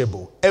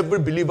non-negotiable. Every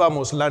believer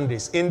must learn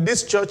this. In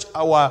this church,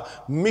 our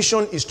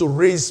mission is to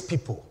raise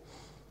people.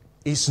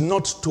 It's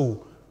not to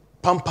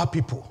pamper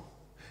people.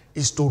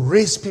 Is to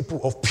raise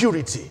people of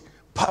purity,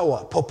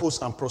 power,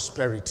 purpose, and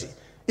prosperity.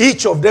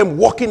 Each of them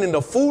walking in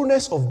the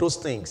fullness of those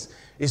things.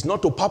 It's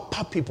not to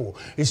pamper people.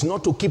 It's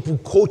not to keep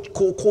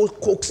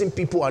coaxing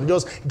people and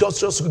just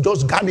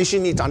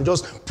garnishing it and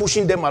just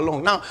pushing them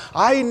along. Now,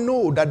 I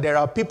know that there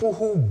are people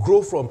who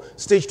grow from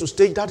stage to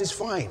stage. That is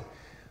fine.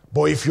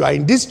 But if you are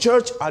in this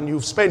church and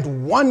you've spent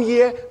 1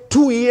 year,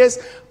 2 years,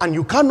 and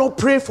you cannot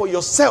pray for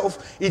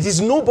yourself, it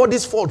is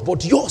nobody's fault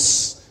but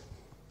yours.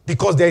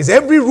 Because there is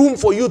every room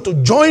for you to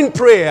join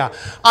prayer.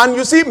 And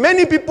you see,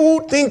 many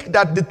people think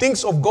that the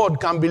things of God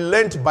can be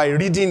learned by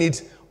reading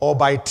it or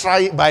by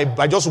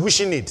just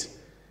wishing it.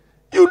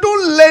 You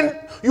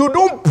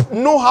don't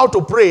know how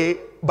to pray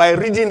by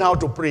reading how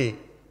to pray.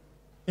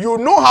 You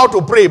know how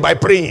to pray by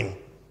praying.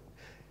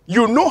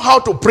 You know how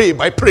to pray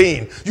by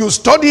praying. You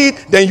study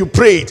it, then you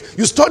pray it.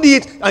 You study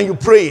it and you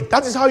pray it.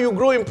 That is how you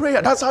grow in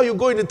prayer. That's how you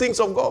go in the things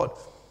of God.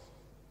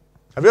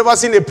 Have you ever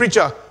seen a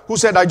preacher who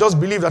said, I just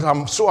believe that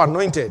I'm so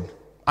anointed.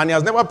 And he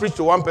has never preached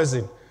to one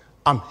person.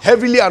 I'm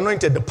heavily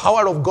anointed. The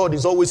power of God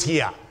is always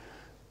here.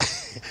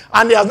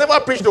 And he has never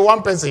preached to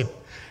one person.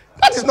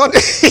 That is not,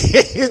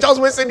 he's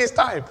just wasting his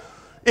time.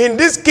 In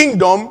this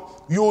kingdom,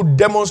 you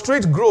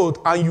demonstrate growth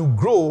and you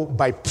grow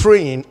by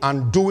praying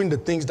and doing the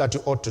things that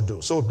you ought to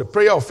do. So the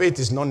prayer of faith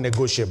is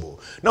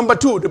non-negotiable. Number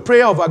 2, the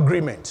prayer of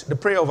agreement. The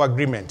prayer of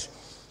agreement.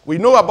 We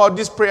know about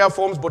these prayer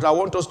forms, but I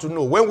want us to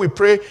know when we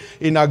pray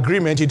in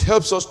agreement, it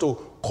helps us to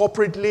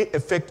corporately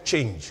effect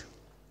change.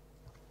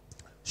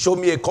 Show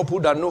me a couple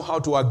that know how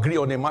to agree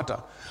on a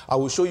matter. I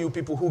will show you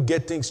people who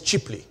get things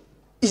cheaply,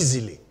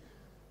 easily.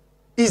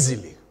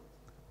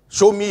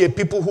 Show me a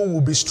people who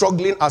will be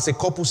struggling as a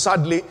couple.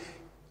 Sadly,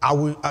 I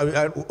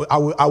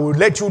will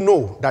let you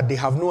know that they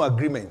have no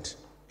agreement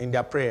in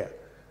their prayer.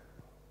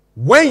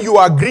 When you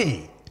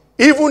agree,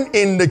 even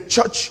in the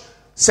church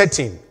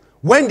setting,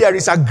 when there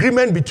is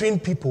agreement between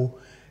people,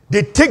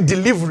 they take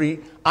delivery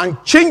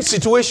and change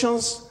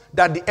situations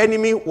that the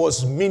enemy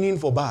was meaning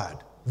for bad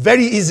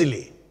very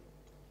easily.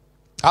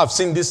 I've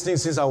seen this thing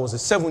since I was a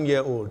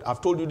 7-year-old. I've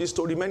told you this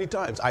story many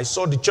times. I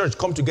saw the church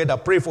come together,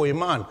 pray for a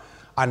man,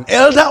 an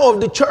elder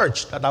of the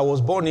church that I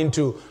was born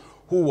into,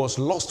 who was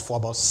lost for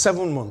about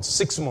 7 months,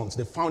 6 months.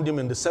 They found him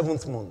in the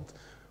 7th month.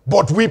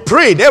 But we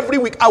prayed every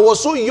week. I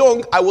was so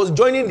young, I was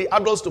joining the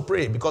adults to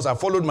pray because I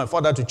followed my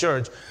father to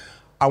church.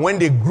 And when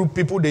they group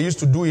people, they used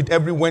to do it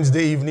every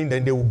Wednesday evening.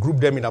 Then they would group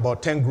them in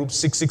about 10 groups,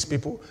 six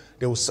people.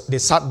 They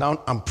sat down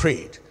and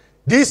prayed.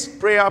 This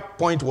prayer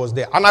point was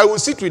there. And I would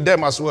sit with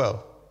them as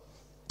well.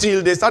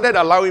 Till they started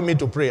allowing me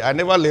to pray. I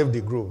never left the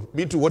group.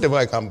 Me too, whatever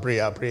I can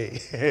pray, I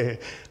pray.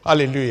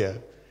 Hallelujah.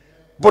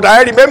 But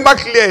I remember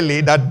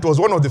clearly that it was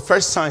one of the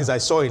first signs I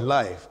saw in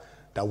life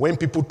that when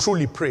people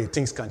truly pray,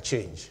 things can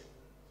change.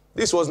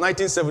 This was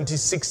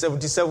 1976,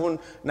 77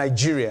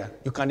 Nigeria.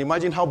 You can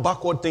imagine how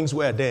backward things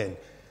were then.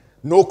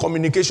 No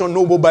communication,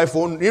 no mobile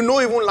phone. You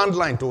know, even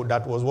landline too,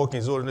 that was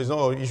working. So there's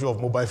no issue of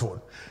mobile phone.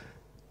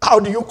 How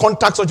do you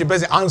contact such a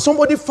person? And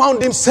somebody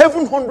found him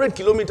 700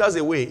 kilometers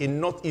away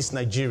in northeast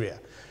Nigeria.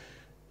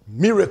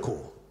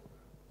 Miracle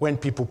when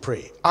people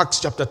pray. Acts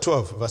chapter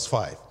 12, verse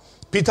 5.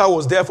 Peter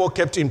was therefore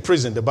kept in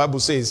prison, the Bible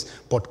says,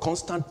 but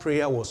constant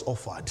prayer was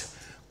offered.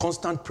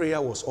 Constant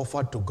prayer was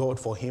offered to God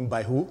for him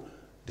by who?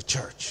 The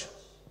church.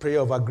 Prayer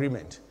of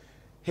agreement.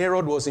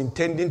 Herod was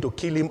intending to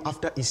kill him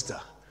after Easter.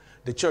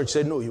 The church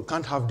said, no, you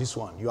can't have this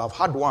one. You have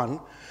had one.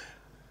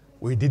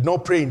 We did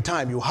not pray in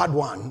time. You had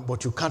one,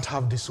 but you can't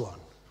have this one.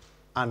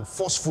 And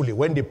forcefully,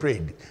 when they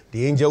prayed,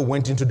 the angel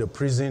went into the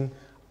prison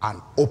and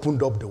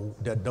opened up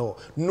the door.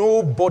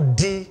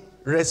 Nobody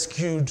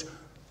rescued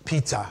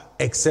Peter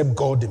except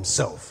God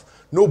himself.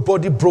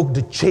 Nobody broke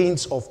the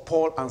chains of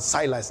Paul and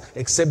Silas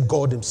except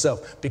God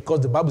himself. Because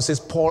the Bible says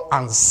Paul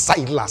and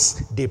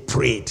Silas, they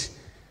prayed.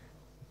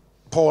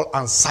 Paul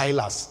and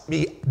Silas,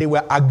 they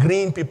were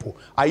agreeing people.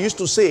 I used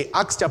to say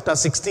Acts chapter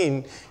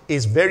 16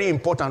 is very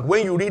important.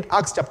 When you read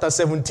Acts chapter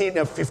 17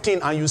 and 15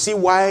 and you see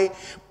why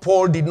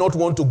Paul did not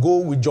want to go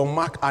with John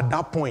Mark at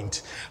that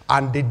point,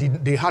 and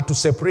they had to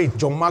separate.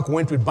 John Mark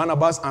went with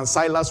Barnabas and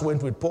Silas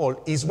went with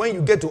Paul. Is when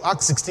you get to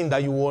Acts 16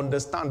 that you will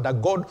understand that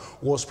God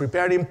was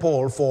preparing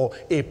Paul for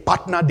a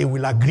partner they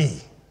will agree.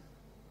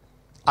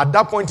 At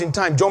that point in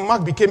time, John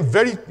Mark became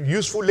very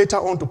useful later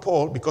on to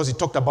Paul because he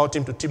talked about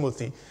him to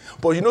Timothy.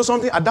 But you know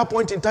something? At that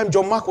point in time,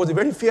 John Mark was a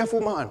very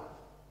fearful man.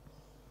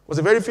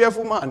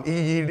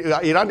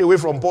 He ran away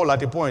from Paul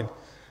at a point.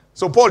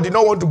 So Paul did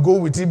not want to go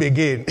with him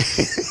again.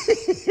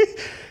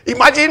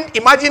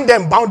 Imagine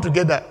them bound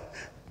together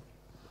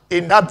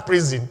in that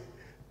prison.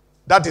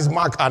 That is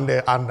Mark and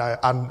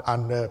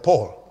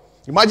Paul.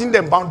 Imagine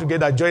them bound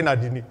together, joined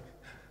at the knee.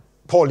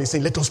 Paul is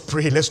saying, let us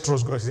pray, let's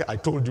trust God. He said, I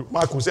told you.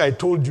 Mark will say, I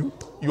told you.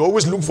 You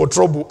always look for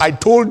trouble. I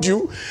told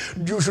you.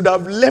 You should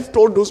have left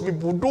all those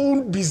people.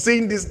 Don't be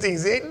saying these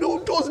things.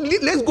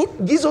 Let's go.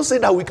 Jesus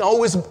said that we can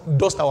always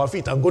dust our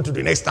feet and go to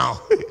the next town.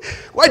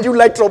 Why do you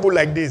like trouble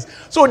like this?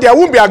 So there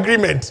won't be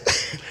agreement.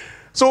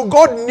 So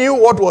God knew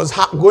what was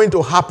going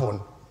to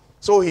happen.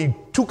 So he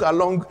took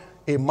along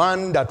a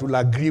man that will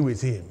agree with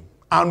him.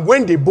 And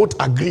when they both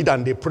agreed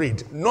and they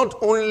prayed, not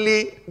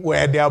only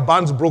were their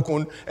bands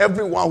broken,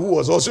 everyone who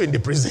was also in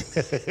the prison,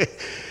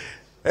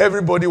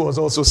 everybody was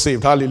also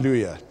saved.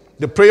 Hallelujah.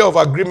 The prayer of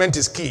agreement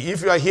is key.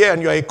 If you are here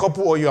and you are a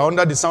couple or you are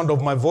under the sound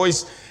of my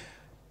voice,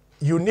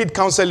 you need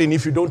counseling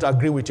if you don't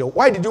agree with your.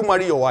 Why did you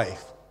marry your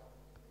wife?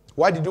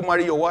 Why did you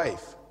marry your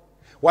wife?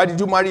 Why did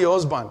you marry your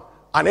husband?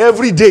 And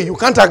every day you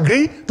can't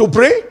agree to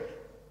pray?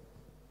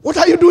 What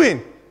are you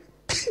doing?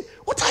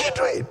 What are you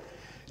doing?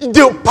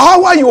 The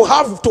power you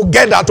have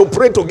together to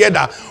pray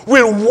together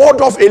will ward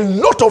off a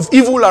lot of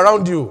evil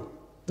around you.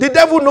 The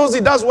devil knows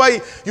it. That's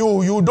why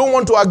you don't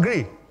want to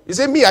agree. You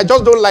say, me, I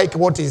just don't like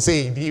what he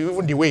says,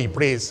 even the way he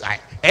prays.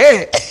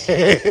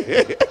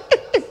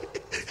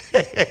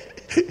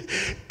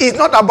 It's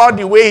not about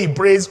the way he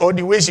prays or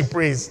the way she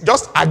prays.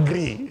 Just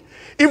agree.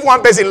 If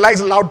one person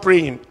likes loud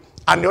praying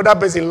and the other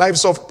person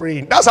likes soft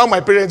praying, that's how my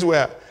parents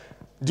were.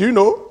 Do you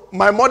know?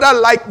 My mother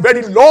liked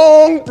very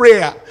long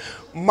prayer.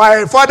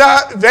 My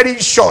father, very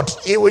short.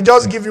 He will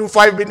just give you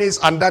 5 minutes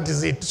and that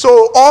is it.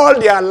 So all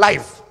their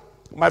life,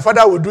 my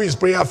father will do his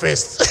prayer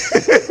first.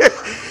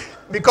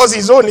 Because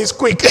his own is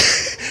quick.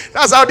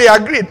 That's how they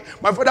agreed.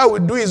 My father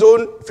will do his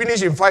own,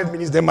 finish in 5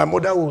 minutes. Then my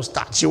mother will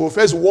start. She will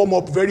first warm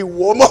up, very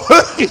warm up.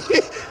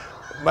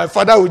 My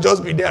father will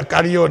just be there,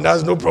 carry on.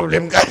 That's no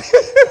problem.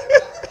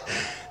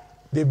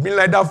 They've been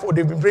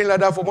praying like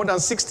that for more than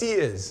 60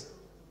 years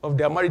of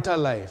their marital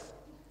life.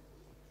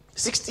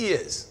 60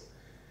 years.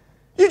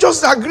 You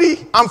just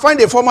agree and find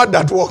a format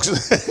that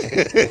works.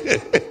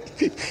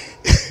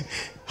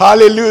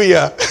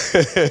 Hallelujah.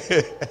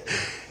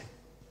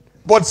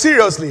 But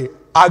seriously,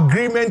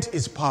 agreement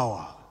is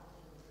power.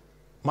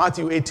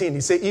 Matthew 18,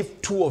 he said,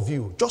 if 2 of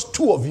you, just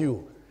 2 of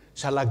you,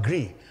 shall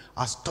agree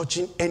as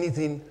touching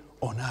anything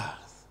on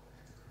earth.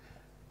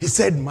 He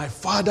said, my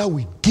Father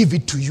will give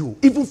it to you.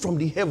 Even from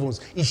the heavens,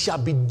 it shall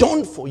be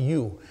done for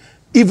you,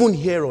 even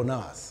here on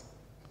earth.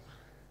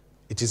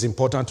 It is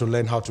important to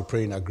learn how to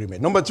pray in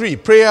agreement. Number 3,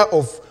 prayer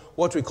of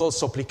what we call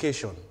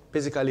supplication.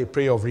 Basically,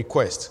 prayer of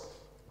request.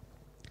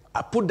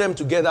 I put them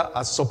together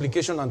as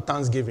supplication and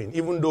thanksgiving.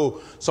 Even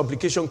though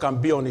supplication can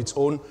be on its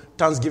own,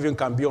 thanksgiving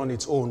can be on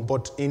its own.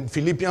 But in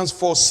Philippians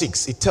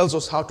 4:6, it tells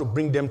us how to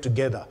bring them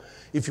together.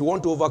 If you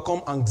want to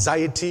overcome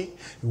anxiety,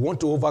 you want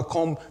to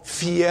overcome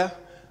fear,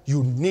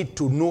 you need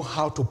to know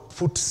how to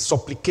put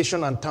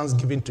supplication and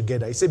thanksgiving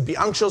together. He said, be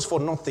anxious for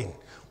nothing,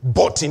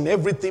 but in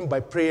everything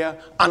by prayer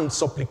and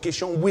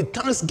supplication with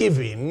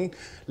thanksgiving,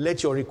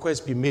 let your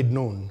requests be made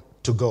known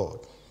to God.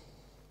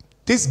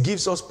 This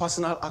gives us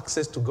personal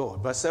access to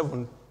God. Verse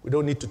 7, we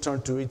don't need to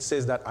turn to it. It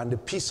says that, and the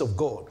peace of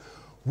God,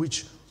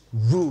 which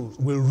will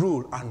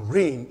rule and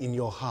reign in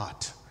your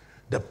heart.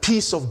 The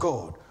peace of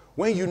God.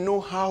 When you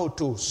know how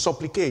to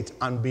supplicate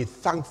and be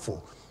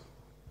thankful,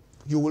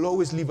 you will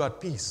always live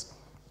at peace.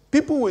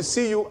 People will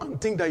see you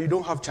and think that you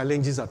don't have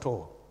challenges at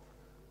all.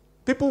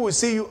 People will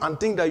see you and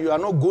think that you are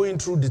not going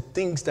through the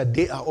things that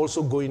they are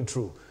also going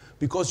through.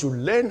 Because you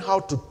learn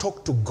how to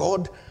talk to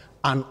God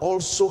and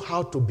also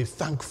how to be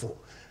thankful.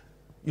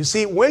 You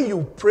see, when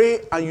you pray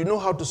and you know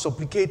how to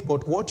supplicate,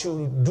 but what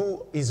you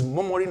do is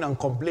murmuring and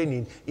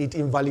complaining, it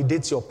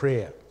invalidates your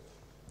prayer.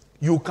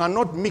 You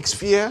cannot mix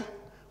fear,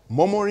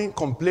 murmuring,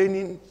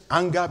 complaining,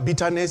 anger,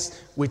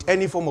 bitterness with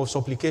any form of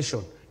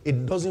supplication.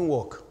 It doesn't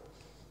work.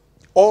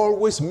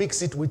 Always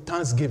mix it with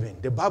thanksgiving.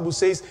 The Bible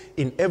says,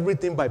 in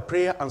everything by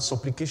prayer and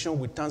supplication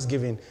with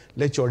thanksgiving,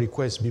 let your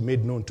requests be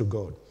made known to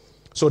God.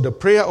 So the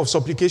prayer of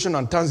supplication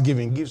and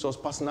thanksgiving gives us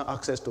personal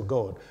access to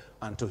God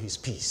and to his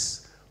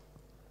peace.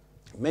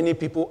 Many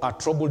people are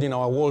troubled in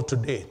our world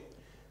today.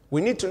 We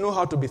need to know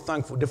how to be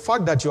thankful. The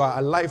fact that you are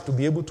alive to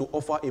be able to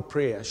offer a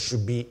prayer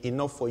should be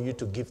enough for you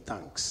to give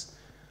thanks.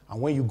 And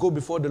when you go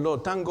before the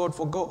Lord, thank God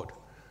for God.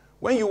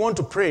 When you want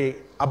to pray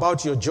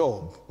about your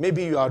job,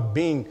 maybe you are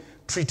being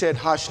treated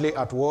harshly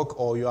at work,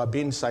 or you are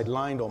being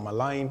sidelined or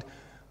maligned,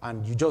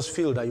 and you just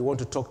feel that you want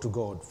to talk to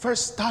God.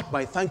 First, start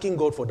by thanking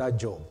God for that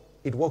job.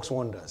 It works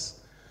wonders.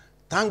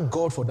 Thank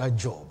God for that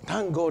job.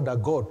 Thank God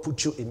that God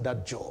put you in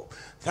that job.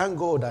 Thank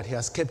God that he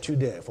has kept you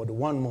there for the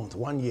 1 month,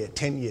 1 year,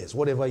 10 years,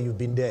 whatever you've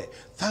been there.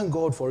 Thank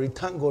God for it.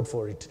 Thank God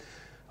for it.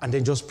 And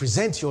then just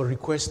present your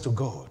request to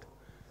God.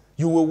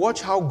 You will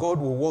watch how God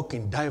will work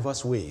in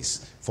diverse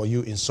ways for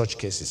you in such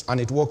cases. And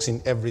it works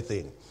in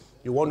everything.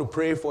 You want to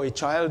pray for a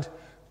child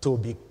to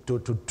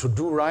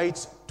do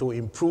right, to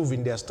improve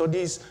in their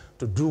studies,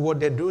 to do what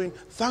they're doing.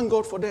 Thank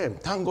God for them.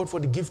 Thank God for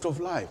the gift of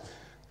life.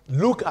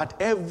 Look at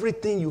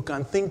everything you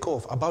can think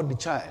of about the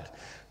child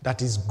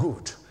that is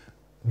good.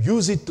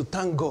 Use it to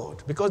thank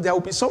God, because there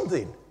will be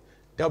something.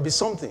 There will be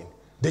something.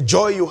 The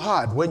joy you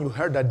had when you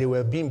heard that they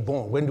were being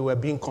born, when they were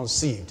being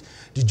conceived.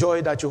 The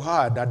joy that you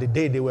had that the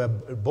day they were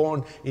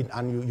born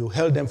and you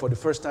held them for the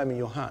first time in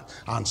your hand.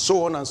 And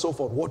so on and so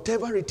forth.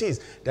 Whatever it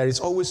is, there is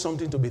always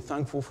something to be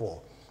thankful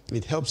for.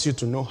 It helps you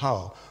to know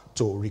how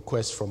to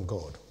request from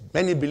God.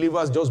 Many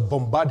believers just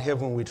bombard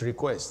heaven with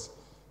requests.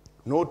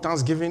 No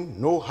thanksgiving,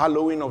 no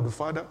hallowing of the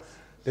Father.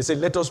 They say,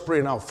 let us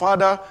pray now.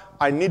 Father,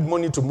 I need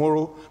money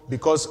tomorrow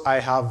because I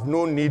have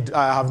no need,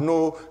 I have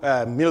no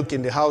milk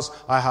in the house.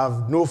 I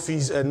have no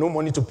fees, no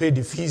money to pay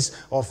the fees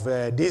of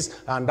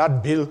this and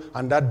that bill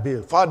and that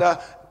bill. Father,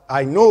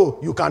 I know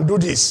you can do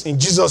this in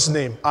Jesus'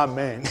 name.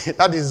 Amen.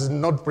 That is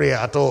not prayer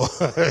at all.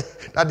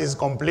 That is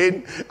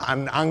complaint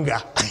and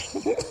anger.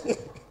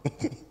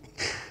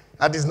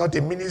 That is not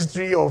a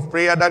ministry of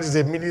prayer. That is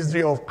a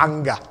ministry of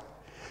anger.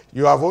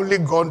 You have only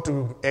gone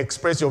to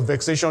express your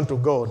vexation to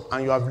God,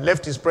 and you have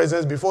left his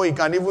presence before he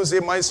can even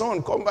say, my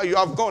son, come back. You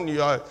have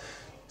gone.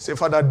 Say,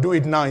 Father, do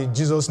it now in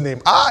Jesus'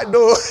 name.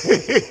 No.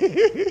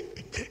 You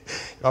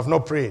have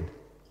not prayed.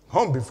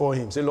 Come before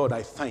him. Say, Lord,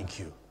 I thank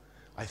you.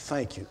 I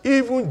thank you.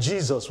 Even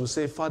Jesus will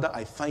say, Father,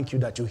 I thank you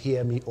that you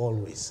hear me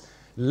always.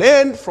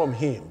 Learn from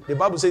him. The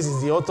Bible says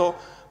he's the author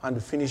and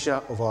the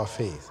finisher of our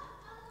faith.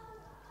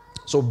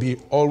 So be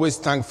always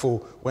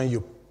thankful when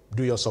you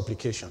do your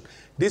supplication.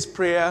 This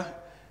prayer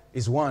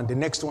is one. The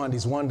next one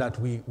is one that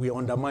we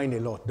undermine a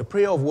lot. The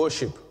prayer of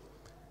worship.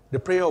 The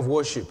prayer of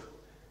worship.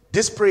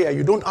 This prayer,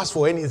 you don't ask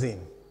for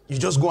anything. You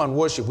just go and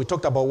worship. We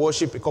talked about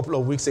worship a couple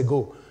of weeks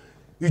ago.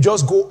 You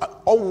just go.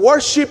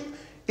 Worship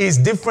is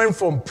different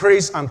from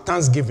praise and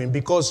thanksgiving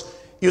because,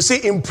 you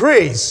see, in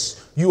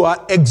praise, you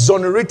are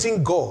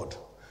exonerating God.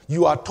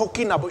 You are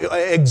talking about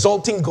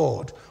exalting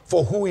God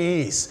for who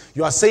He is.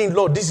 You are saying,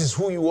 Lord, this is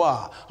who you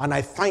are, and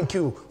I thank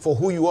you for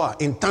who you are.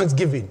 In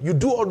thanksgiving, you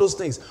do all those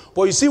things.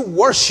 But you see,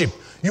 worship,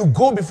 you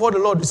go before the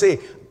Lord, you say,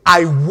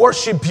 I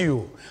worship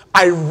you.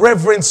 I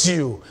reverence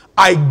you.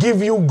 I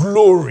give you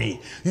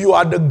glory. You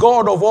are the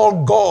God of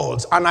all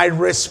gods, and I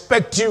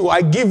respect you.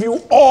 I give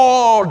you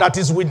all that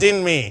is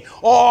within me.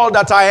 All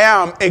that I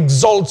am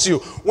exalts you.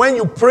 When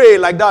you pray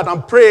like that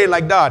and pray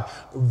like that,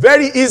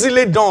 very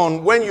easily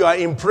done when you are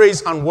in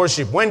praise and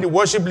worship. When the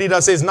worship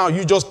leader says, now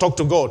you just talk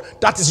to God.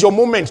 That is your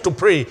moment to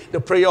pray, the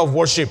prayer of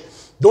worship.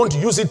 Don't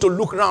use it to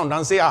look around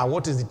and say,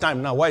 what is the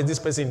time now? Why is this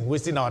person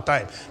wasting our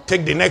time?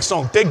 Take the next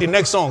song. Take the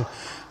next song.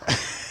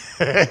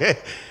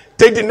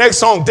 Take the next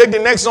song. Take the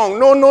next song.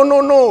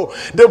 No.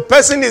 The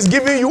person is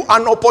giving you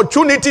an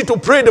opportunity to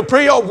pray the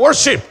prayer of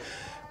worship.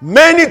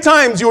 Many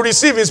times you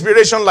receive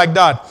inspiration like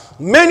that.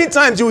 Many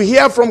times you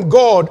hear from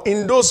God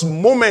in those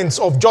moments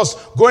of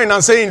just going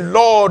and saying,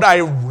 Lord, I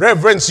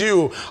reverence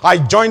you. I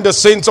join the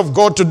saints of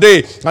God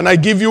today and I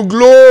give you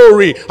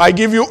glory. I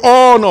give you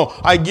honor.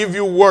 I give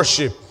you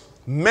worship.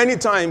 Many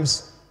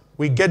times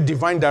we get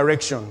divine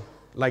direction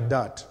like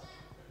that.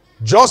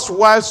 Just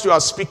whilst you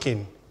are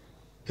speaking,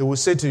 He will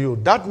say to you,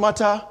 that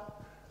matter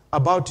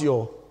about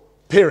your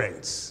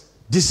parents,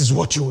 this is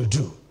what you will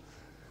do.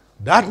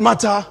 That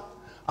matter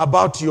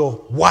about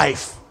your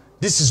wife,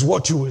 this is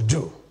what you will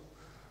do.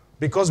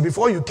 Because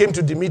before you came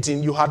to the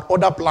meeting, you had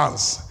other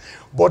plans.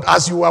 But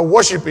as you were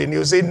worshiping,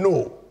 you say,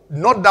 no,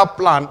 not that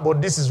plan,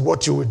 but this is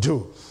what you will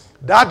do.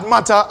 That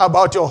matter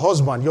about your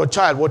husband, your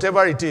child,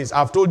 whatever it is.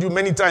 I've told you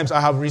many times I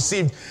have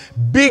received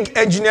big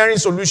engineering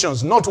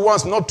solutions, not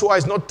once, not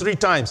twice, not 3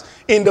 times,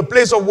 in the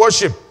place of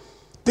worship.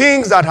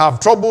 Things that have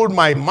troubled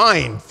my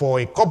mind for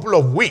a couple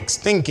of weeks,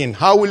 thinking,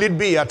 how will it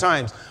be at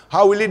times?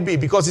 How will it be?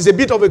 Because it's a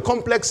bit of a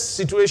complex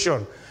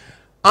situation.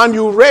 And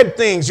you read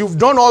things, you've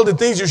done all the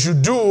things you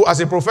should do as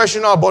a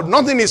professional, but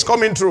nothing is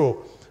coming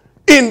through.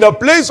 In the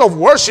place of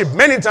worship,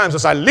 many times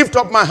as I lift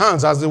up my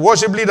hands, as the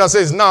worship leader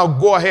says, now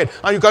go ahead.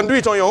 And you can do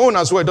it on your own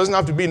as well. It doesn't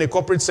have to be in a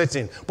corporate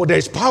setting. But there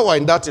is power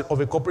in that of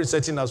a corporate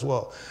setting as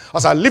well.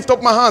 As I lift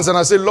up my hands and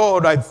I say,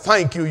 Lord, I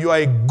thank you. You are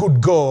a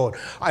good God.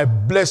 I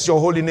bless your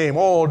holy name.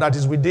 All that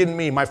is within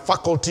me, my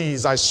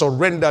faculties, I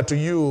surrender to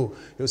you.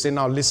 You'll say,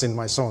 now listen,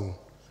 my son.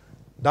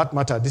 That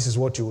matter, this is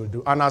what you will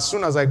do. And as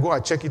soon as I go,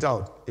 I check it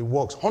out. It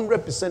works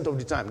 100% of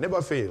the time.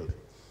 Never failed.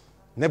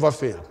 Never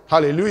failed.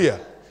 Hallelujah.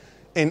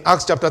 In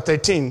Acts chapter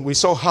 13, we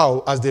saw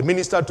how, as they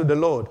ministered to the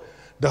Lord,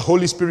 the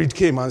Holy Spirit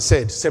came and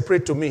said,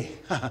 separate to me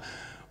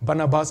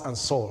Barnabas and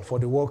Saul for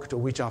the work to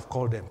which I have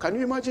called them. Can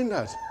you imagine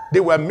that? They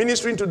were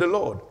ministering to the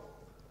Lord.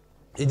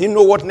 They didn't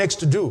know what next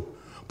to do.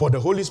 But the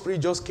Holy Spirit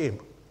just came.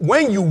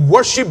 When you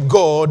worship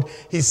God,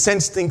 He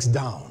sends things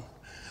down.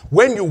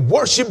 When you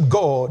worship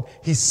God,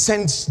 He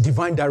sends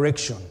divine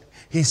direction.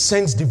 He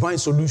sends divine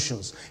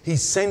solutions. He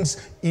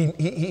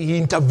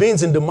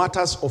intervenes in the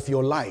matters of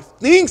your life.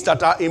 Things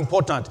that are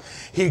important.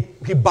 He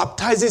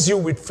baptizes you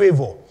with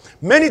favor.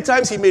 Many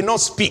times He may not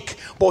speak,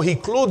 but He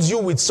clothes you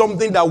with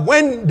something that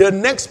when the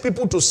next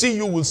people to see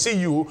you will see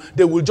you,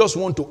 they will just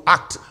want to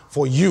act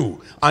for you.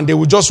 And they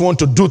will just want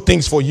to do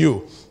things for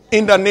you.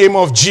 In the name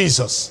of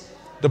Jesus.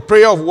 The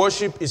prayer of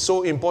worship is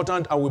so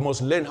important, and we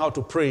must learn how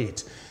to pray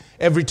it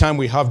every time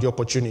we have the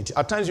opportunity.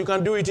 At times you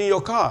can do it in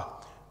your car.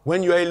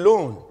 When you are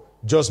alone,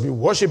 just be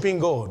worshiping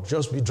God.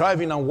 Just be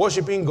driving and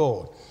worshiping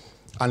God.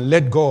 And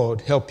let God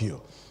help you.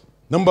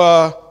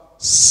 Number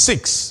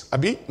 6.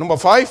 Abi? Number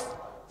 5?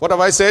 What have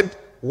I said?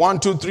 1,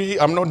 2, 3.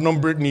 I'm not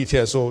numbering it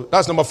here. So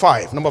that's number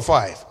 5. Number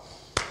 5.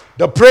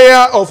 The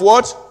prayer of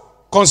what?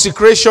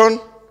 Consecration.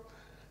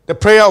 The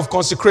prayer of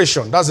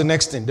consecration. That's the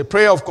next thing. The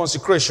prayer of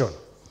consecration.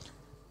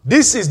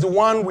 This is the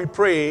one we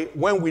pray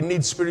when we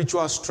need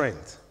spiritual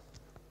strength.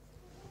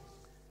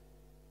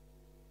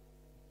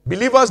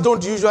 Believers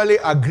don't usually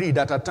agree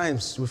that at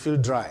times we feel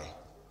dry.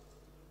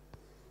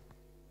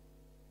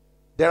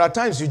 There are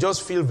times you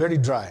just feel very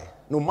dry,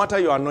 no matter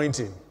your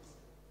anointing.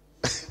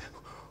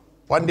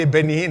 One day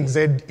Benny Hinn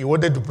said he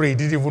wanted to pray. He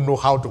didn't even know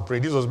how to pray.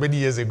 This was many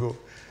years ago.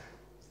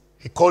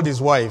 He called his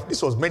wife.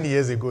 This was many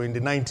years ago in the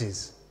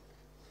 90s.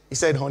 He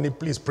said, honey,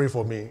 please pray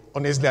for me.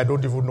 Honestly, I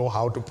don't even know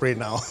how to pray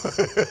now.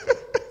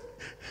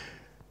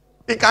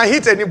 It can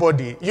hit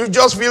anybody. You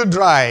just feel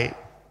dry.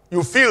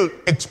 You feel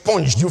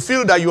expunged. You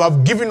feel that you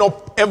have given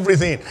up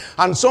everything.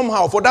 And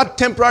somehow, for that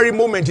temporary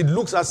moment, it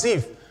looks as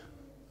if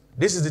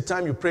this is the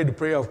time you pray the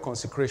prayer of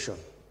consecration.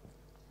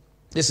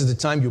 This is the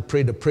time you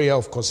pray the prayer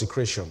of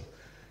consecration.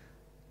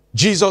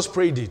 Jesus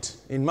prayed it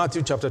in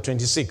Matthew chapter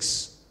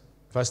 26,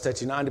 verse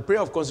 39. The prayer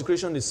of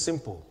consecration is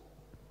simple.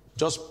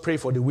 Just pray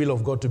for the will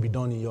of God to be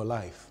done in your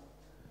life.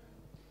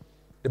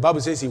 The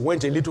Bible says he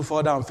went a little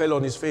further and fell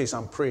on his face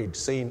and prayed,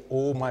 saying,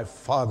 oh, my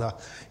Father,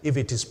 if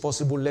it is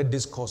possible, let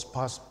this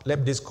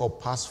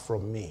cup pass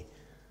from me.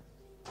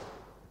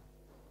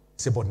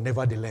 Say, but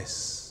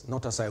nevertheless,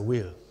 not as I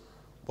will,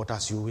 but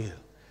as you will.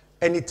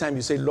 Anytime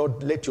you say,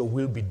 Lord, let your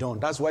will be done.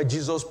 That's why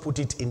Jesus put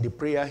it in the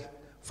prayer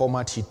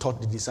format he taught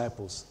the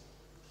disciples.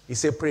 He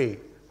said, pray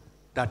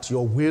that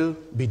your will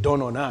be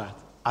done on earth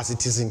as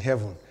it is in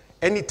heaven.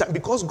 Anytime,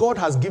 because God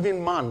has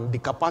given man the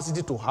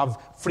capacity to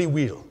have free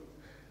will.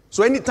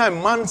 So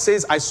anytime man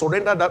says, I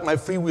surrender that my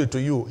free will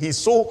to you, he's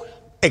so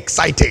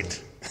excited.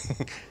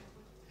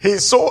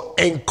 He's so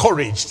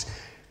encouraged.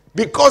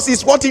 Because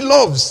it's what he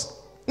loves.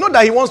 Not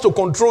that he wants to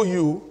control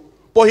you,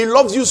 but he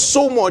loves you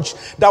so much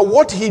that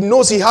what he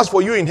knows he has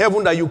for you in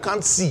heaven that you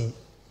can't see,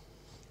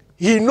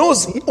 he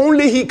knows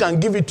only he can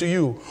give it to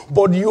you,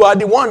 but you are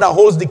the one that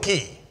holds the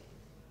key.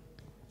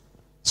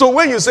 So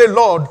when you say,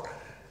 Lord,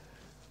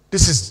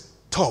 this is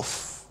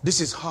tough,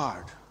 this is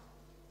hard,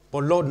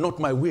 but Lord, not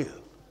my will,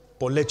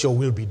 but let your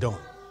will be done.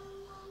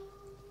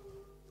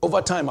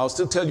 Over time, I'll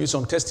still tell you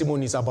some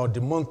testimonies about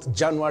the month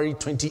January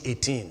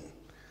 2018.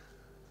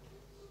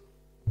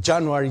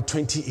 January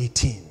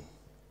 2018.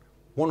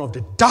 One of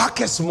the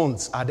darkest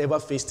months I'd ever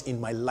faced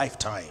in my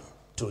lifetime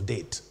to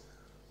date.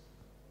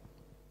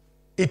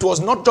 It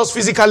was not just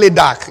physically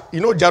dark.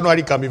 You know,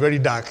 January can be very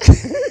dark.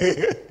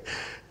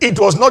 It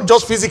was not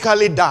just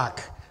physically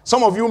dark.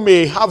 Some of you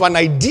may have an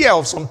idea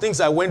of some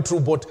things I went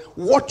through, but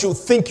what you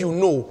think you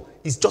know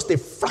is just a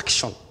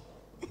fraction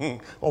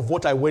of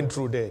what I went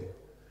through then.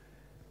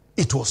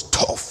 It was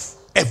tough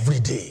every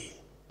day.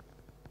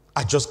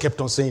 I just kept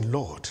on saying,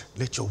 Lord,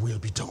 let your will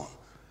be done.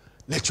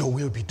 Let your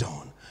will be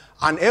done.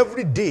 And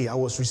every day I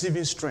was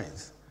receiving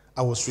strength.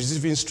 I was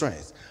receiving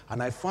strength.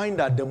 And I find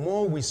that the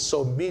more we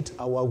submit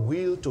our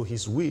will to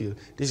his will,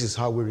 this is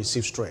how we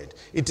receive strength.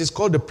 It is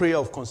called the prayer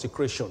of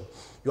consecration.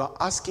 You are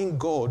asking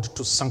God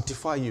to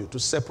sanctify you, to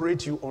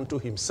separate you unto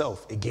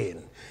himself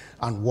again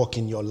and walk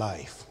in your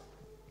life.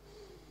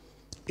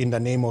 In the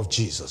name of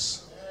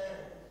Jesus.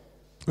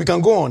 We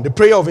can go on. The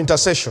prayer of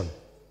intercession.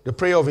 The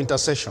prayer of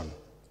intercession.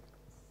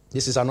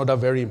 This is another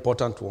very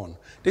important one.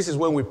 This is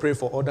when we pray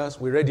for others.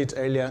 We read it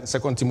earlier in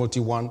 2 Timothy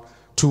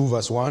 2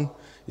 verse 1.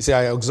 He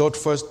said, I exhort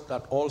first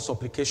that all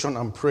supplication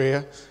and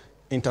prayer,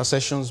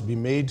 intercessions be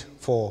made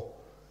for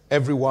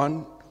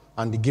everyone,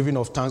 and the giving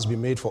of thanks be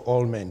made for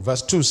all men.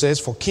 Verse 2 says,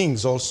 for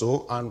kings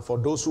also, and for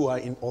those who are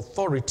in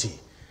authority,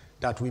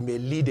 that we may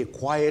lead a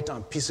quiet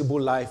and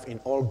peaceable life in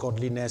all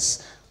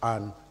godliness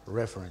and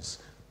reverence.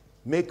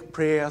 Make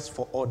prayers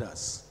for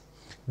others.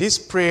 This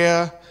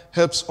prayer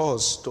helps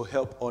us to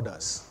help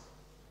others.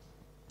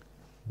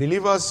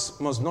 Believers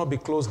must not be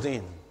closed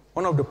in.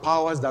 One of the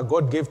powers that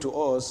God gave to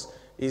us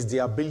is the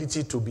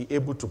ability to be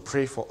able to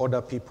pray for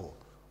other people.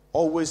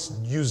 Always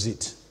use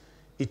it.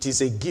 It is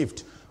a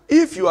gift.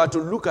 If you are to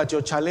look at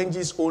your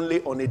challenges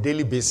only on a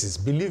daily basis,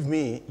 believe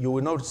me, you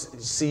will not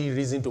see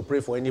reason to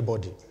pray for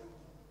anybody.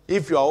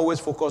 If you are always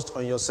focused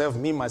on yourself,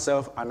 me,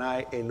 myself, and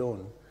I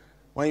alone,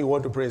 when you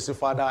want to pray, say,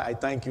 Father, I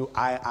thank you,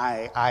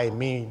 I,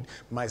 me,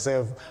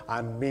 myself,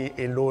 and me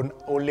alone,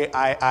 only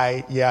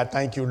I, yeah,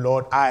 thank you,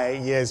 Lord,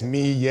 I, yes,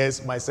 me,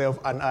 yes, myself,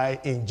 and I,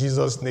 in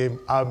Jesus' name,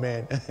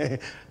 amen.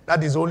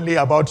 That is only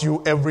about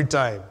you every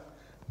time.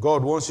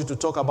 God wants you to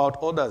talk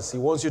about others. He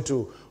wants you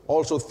to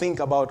also think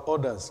about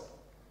others.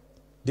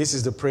 This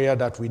is the prayer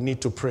that we need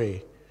to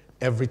pray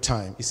every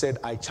time. He said,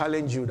 I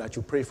challenge you that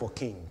you pray for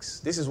kings.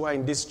 This is why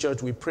in this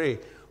church we pray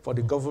for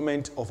the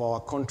government of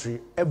our country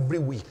every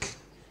week.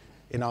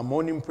 In our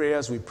morning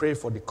prayers, we pray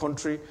for the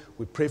country.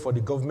 We pray for the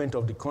government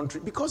of the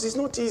country because it's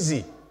not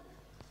easy.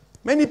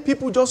 Many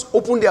people just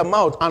open their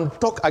mouth and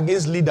talk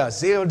against leaders.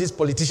 Say, oh, these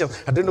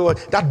politicians, I don't know what,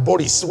 that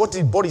Boris, what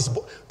is Boris?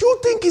 Do you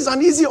think it's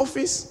an easy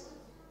office?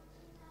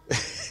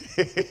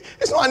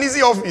 It's not an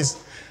easy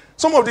office.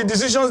 Some of the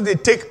decisions they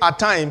take at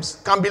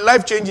times can be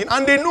life-changing,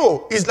 and they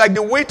know it's like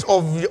the weight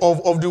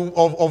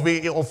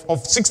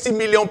of 60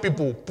 million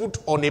people put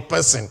on a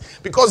person.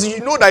 Because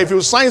you know that if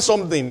you sign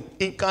something,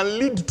 it can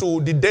lead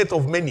to the death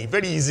of many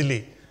very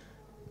easily.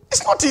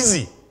 It's not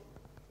easy.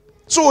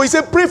 So he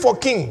said, pray for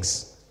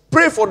kings.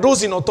 Pray for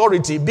those in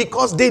authority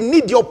because they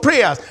need your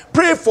prayers.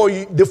 Pray for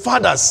the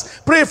fathers.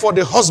 Pray for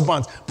the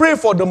husbands. Pray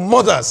for the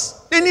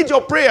mothers. They need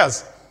your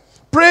prayers.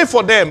 Pray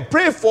for them.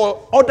 Pray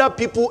for other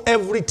people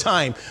every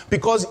time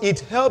because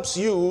it helps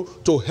you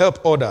to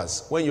help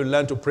others when you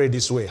learn to pray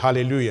this way.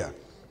 Hallelujah.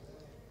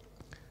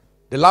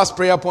 The last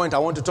prayer point I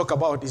want to talk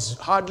about is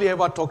hardly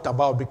ever talked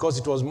about because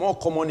it was more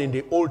common in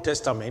the Old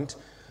Testament.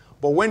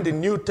 But when the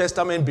New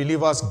Testament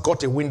believers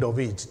got a wind of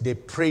it, they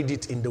prayed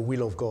it in the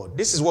will of God.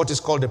 This is what is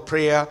called the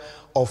prayer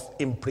of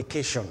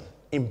imprecation.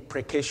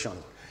 Imprecation.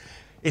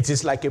 It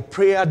is like a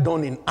prayer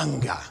done in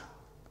anger.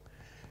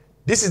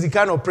 This is the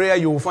kind of prayer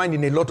you will find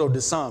in a lot of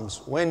the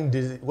Psalms. When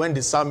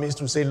the psalmist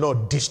will say,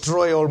 Lord,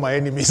 destroy all my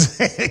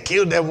enemies.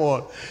 Kill them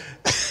all.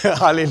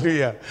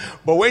 Hallelujah.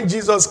 But when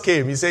Jesus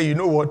came, he said, you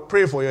know what?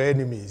 Pray for your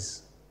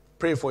enemies.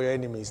 Pray for your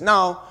enemies.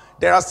 Now,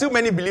 there are still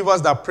many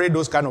believers that pray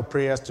those kind of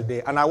prayers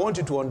today. And I want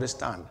you to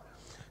understand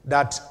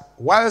that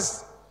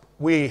whilst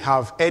we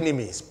have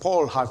enemies,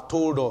 Paul has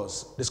told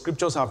us, the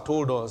scriptures have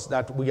told us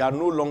that we are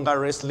no longer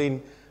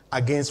wrestling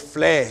against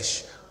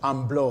flesh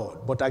and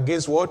blood, but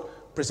against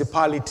what?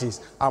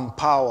 principalities and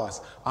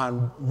powers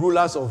and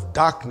rulers of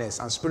darkness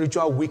and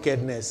spiritual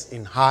wickedness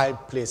in high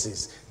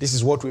places. This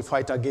is what we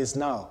fight against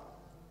now.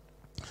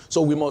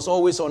 So we must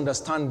always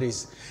understand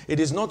this. It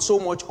is not so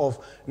much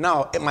of,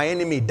 now, my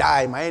enemy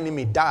die, my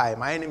enemy die,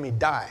 my enemy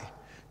die.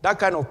 That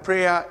kind of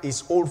prayer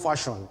is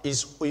old-fashioned,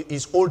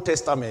 is Old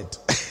Testament.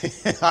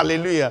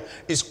 Hallelujah.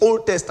 It's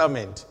Old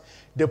Testament.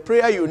 The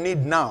prayer you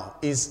need now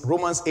is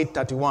Romans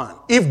 8:31.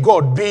 If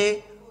God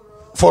be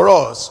for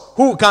us,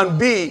 who can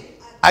be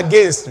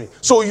against me?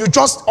 So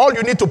all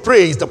you need to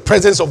pray is the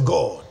presence of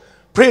God.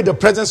 Pray the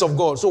presence of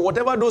God. So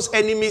whatever those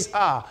enemies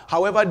are,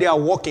 however they are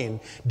walking,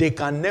 they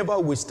can never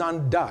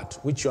withstand that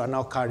which you are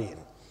now carrying.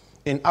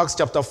 In Acts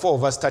chapter 4,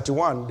 verse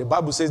 31, the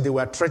Bible says they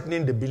were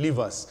threatening the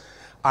believers.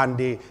 And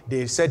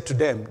they said to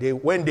them,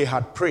 when they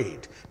had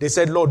prayed, they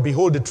said, Lord,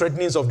 behold the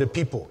threatenings of the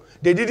people.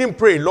 They didn't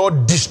pray,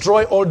 Lord,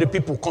 destroy all the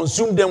people,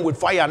 consume them with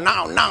fire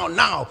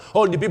now.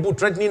 All the people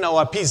threatening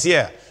our peace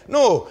here.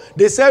 No,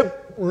 they said,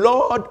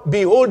 Lord,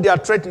 behold their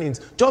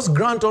threatenings. Just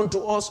grant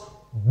unto us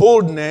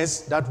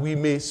boldness that we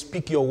may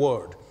speak your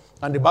word.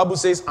 And the Bible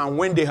says, and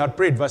when they had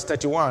prayed, verse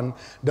 31,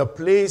 the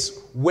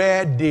place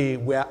where they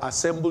were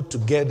assembled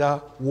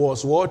together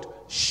was what?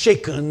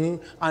 Shaken,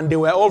 and they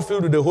were all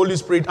filled with the Holy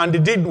Spirit, and they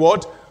did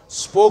what?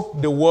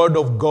 Spoke the word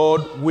of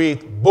God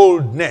with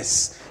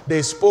boldness.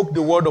 They spoke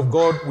the word of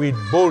God with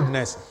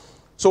boldness.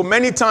 So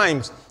many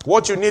times,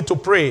 what you need to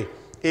pray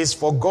is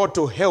for God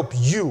to help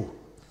you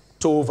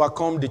to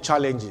overcome the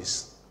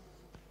challenges.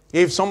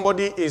 If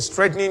somebody is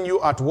threatening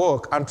you at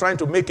work and trying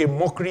to make a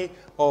mockery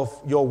of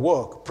your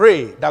work,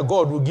 pray that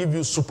God will give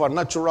you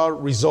supernatural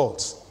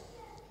results.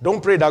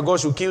 Don't pray that God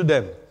should kill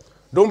them.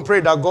 Don't pray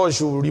that God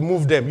should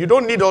remove them. You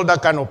don't need all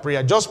that kind of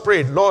prayer. Just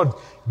pray, Lord,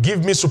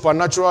 give me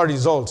supernatural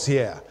results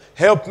here.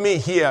 Help me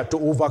here to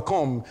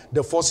overcome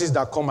the forces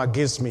that come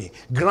against me.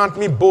 Grant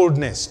me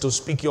boldness to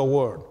speak your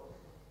word.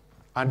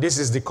 And this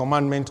is the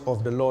commandment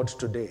of the Lord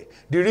today.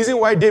 The reason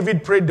why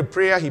David prayed the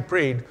prayer he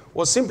prayed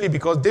was simply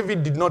because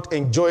David did not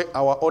enjoy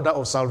our order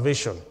of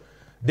salvation.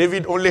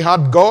 David only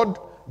had God,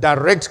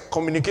 direct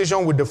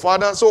communication with the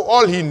Father. So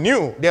all he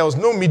knew, there was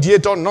no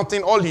mediator,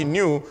 nothing. All he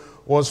knew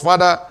was,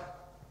 Father,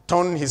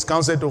 turn his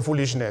counsel to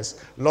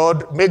foolishness.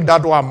 Lord, make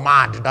that one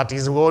mad that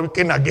is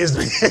working against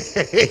me.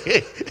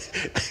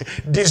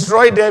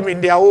 Destroy them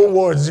in their own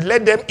words.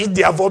 Let them eat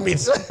their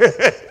vomits.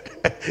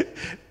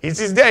 It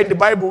is there in the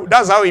Bible.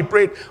 That's how he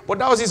prayed. But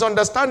that was his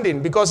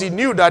understanding, because he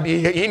knew that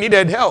he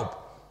needed help.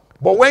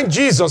 But when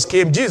Jesus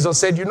came, Jesus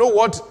said, you know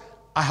what?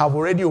 I have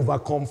already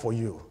overcome for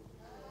you.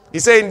 He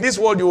said, in this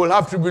world you will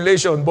have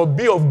tribulation, but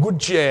be of good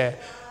cheer.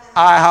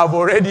 I have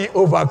already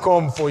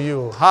overcome for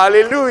you.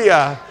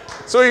 Hallelujah.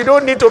 So you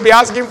don't need to be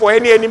asking for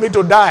any enemy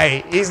to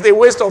die. It's a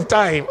waste of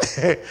time.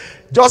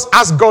 Just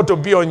ask God to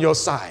be on your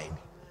side.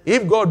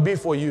 If God be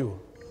for you,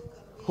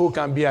 who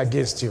can be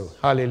against you?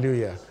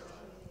 Hallelujah.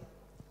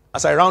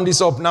 As I round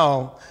this up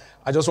now,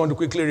 I just want to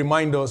quickly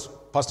remind us,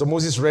 Pastor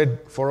Moses read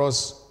for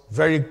us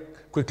very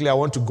quickly. I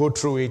want to go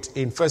through it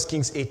in 1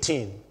 Kings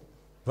 18,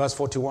 verse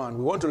 41.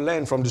 We want to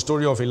learn from the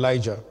story of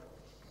Elijah.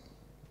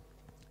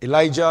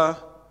 Elijah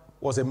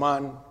was a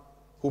man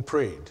who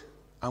prayed,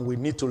 and we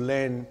need to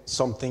learn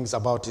some things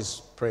about his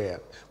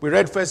prayer. We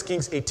read 1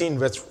 Kings 18,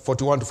 verse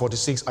 41 to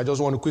 46. I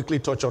just want to quickly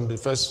touch on the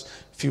first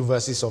few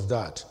verses of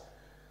that.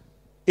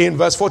 In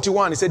verse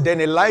 41, he said, then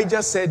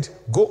Elijah said,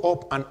 go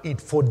up and eat,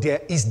 for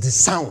there is the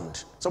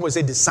sound. Somebody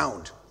say the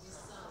sound.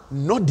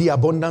 Not the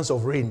abundance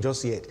of rain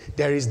just yet.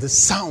 There is the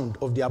sound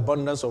of the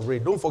abundance of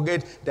rain. Don't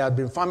forget, there had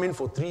been famine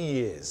for 3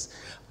 years.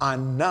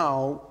 And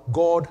now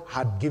God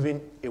had given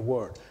a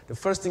word. The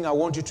first thing I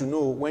want you to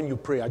know when you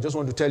pray, I just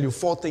want to tell you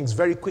 4 things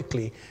very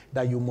quickly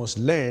that you must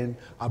learn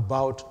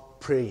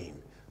about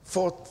praying.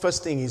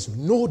 First thing is,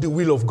 know the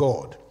will of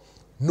God.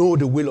 Know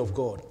the will of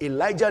God.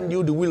 Elijah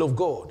knew the will of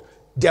God.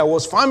 There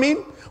was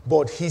famine,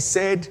 but he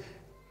said,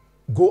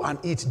 go and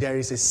eat. There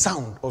is a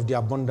sound of the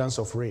abundance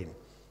of rain.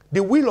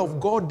 The will of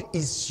God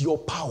is your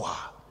power.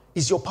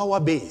 Is your power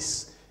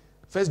base.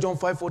 1 John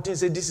 5:14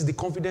 says, this is the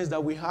confidence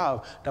that we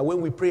have, that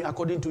when we pray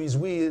according to his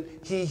will,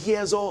 he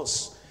hears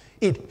us.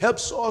 It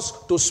helps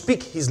us to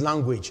speak his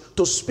language,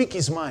 to speak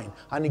his mind,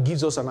 and it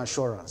gives us an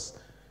assurance.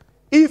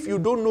 If you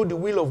don't know the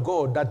will of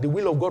God, that the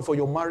will of God for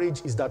your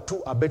marriage is that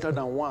 2 are better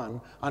than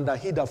 1, and that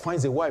he that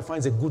finds a wife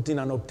finds a good thing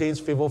and obtains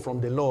favor from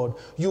the Lord,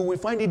 you will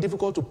find it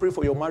difficult to pray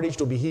for your marriage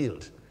to be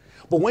healed.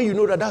 But when you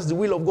know that that's the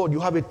will of God, you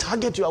have a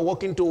target you are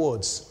working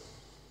towards.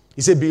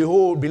 He said,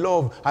 behold,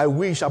 beloved, I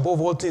wish above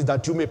all things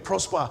that you may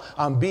prosper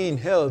and be in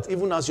health,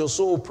 even as your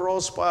soul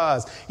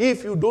prospers.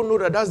 If you don't know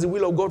that that's the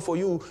will of God for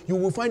you, you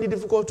will find it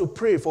difficult to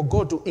pray for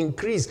God to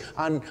increase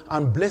and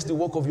bless the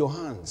work of your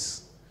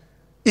hands.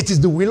 It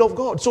is the will of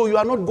God. So you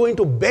are not going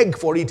to beg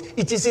for it.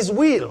 It is his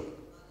will.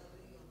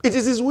 It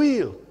is his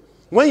will.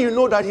 When you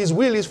know that his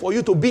will is for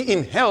you to be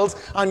in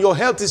health and your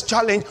health is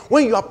challenged,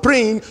 when you are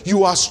praying,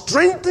 you are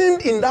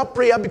strengthened in that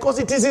prayer because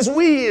it is his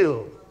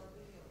will.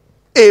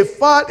 A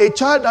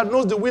child that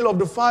knows the will of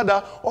the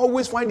Father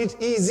always finds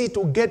it easy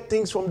to get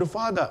things from the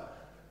Father.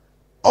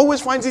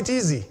 Always finds it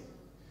easy.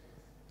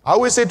 I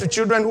always say to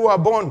children who are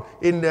born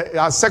in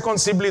as second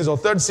siblings or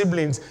third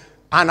siblings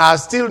and are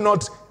still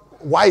not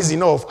wise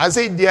enough, I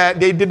say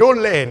they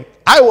don't learn.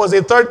 I was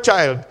a third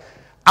child.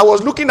 I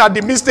was looking at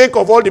the mistake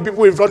of all the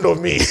people in front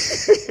of me.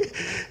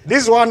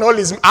 This one, all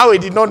his how he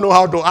did not know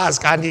how to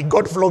ask, and he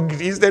got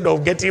flogged instead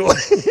of getting one.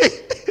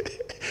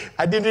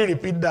 I didn't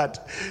repeat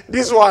that.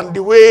 This one,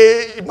 the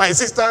way my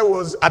sister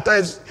was at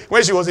times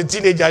when she was a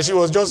teenager, she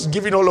was just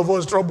giving all of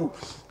us trouble.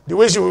 The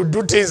way she would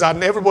do things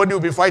and everybody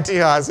would be fighting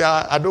her. I said,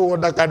 I don't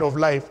want that kind of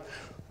life.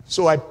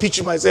 So I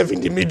pitched myself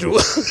in the middle.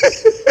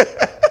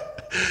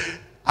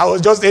 I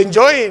was just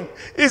enjoying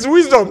his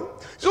wisdom.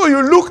 So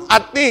you look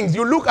at things,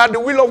 you look at the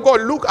will of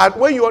God, look at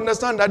when you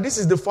understand that this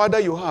is the Father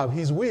you have,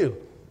 his will.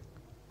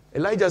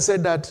 Elijah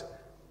said that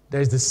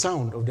there is the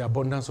sound of the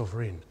abundance of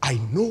rain. I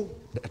know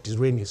that his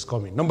rain is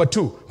coming. Number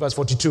 2, verse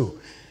 42.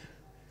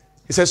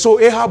 He says, so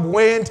Ahab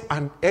went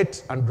and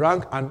ate and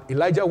drank, and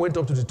Elijah went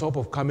up to the top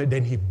of Carmel.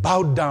 Then he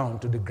bowed down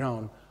to the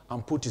ground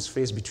and put his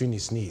face between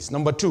his knees.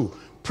 Number 2,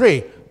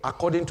 pray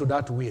according to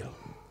that will.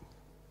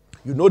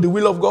 You know the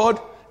will of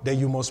God, then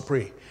you must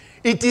pray.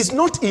 It is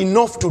not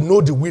enough to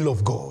know the will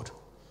of God.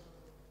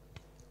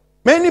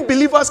 Many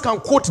believers can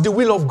quote the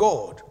will of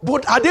God,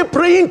 but are they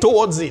praying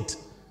towards it?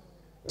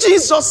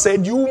 Jesus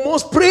said you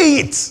must pray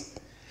it.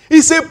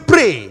 He said,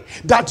 pray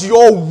that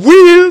your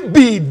will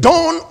be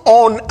done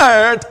on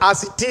earth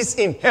as it is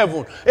in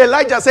heaven.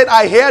 Elijah said,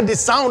 I heard the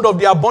sound of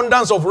the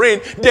abundance of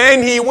rain.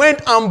 Then he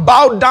went and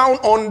bowed down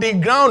on the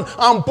ground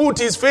and put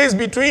his face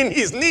between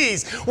his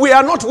knees. We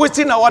are not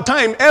wasting our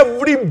time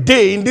every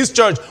day in this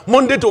church,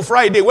 Monday to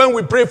Friday, when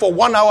we pray for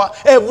 1 hour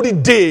every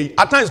day,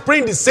 at times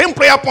praying the same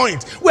prayer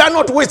point. We are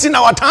not wasting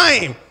our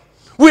time.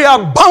 We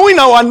are bowing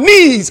our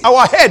knees,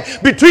 our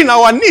head between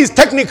our knees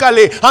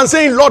technically and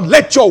saying, Lord,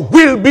 let your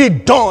will be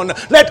done.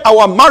 Let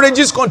our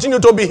marriages continue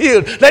to be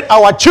healed. Let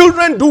our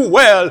children do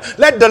well.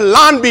 Let the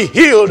land be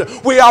healed.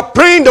 We are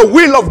praying the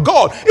will of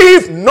God.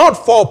 If not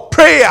for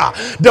prayer,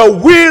 the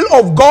will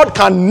of God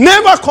can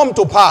never come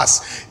to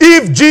pass.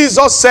 If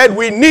Jesus said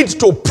we need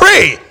to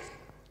pray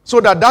so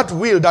that that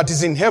will that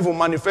is in heaven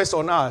manifests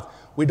on earth,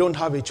 we don't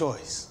have a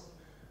choice.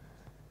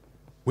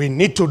 We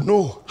need to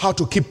know how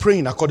to keep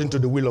praying according to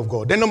the will of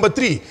God. Then number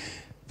 3,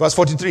 verse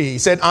 43, he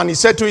said, and he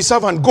said to his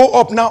servant, go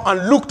up now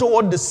and look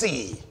toward the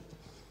sea.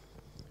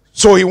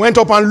 So he went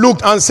up and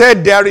looked and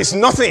said, there is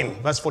nothing.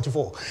 Verse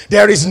 44,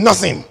 there is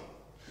nothing.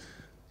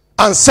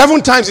 And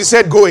 7 times he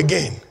said, go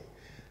again.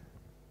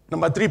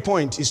 Number 3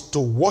 point is to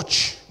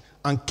watch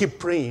and keep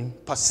praying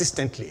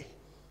persistently.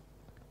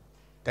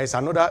 There is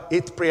another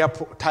 8th prayer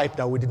type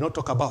that we did not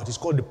talk about. It's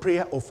called the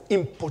prayer of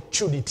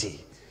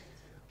importunity.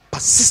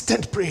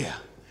 Persistent prayer.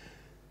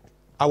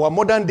 Our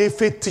modern day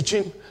faith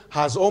teaching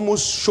has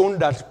almost shown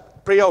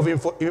that prayer of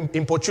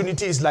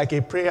importunity is like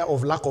a prayer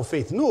of lack of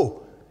faith.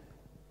 No.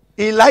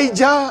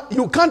 Elijah,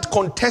 you can't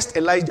contest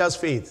Elijah's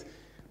faith.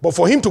 But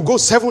for him to go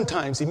 7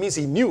 times, it means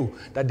he knew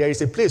that there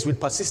is a place with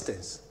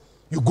persistence.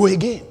 You go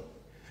again.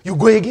 You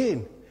go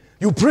again.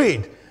 You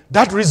prayed.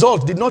 That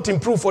result did not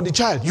improve for the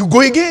child. You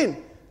go again.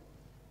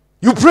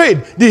 You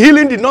prayed. The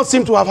healing did not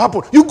seem to have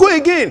happened. You go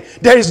again.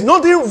 There is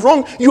nothing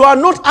wrong. You are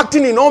not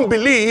acting in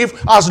unbelief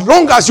as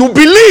long as you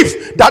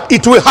believe that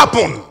it will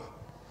happen.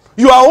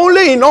 You are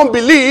only in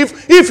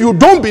unbelief if you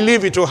don't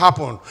believe it will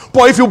happen.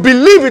 But if you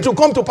believe it will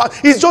come to pass,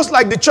 it's just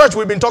like the church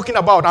we've been talking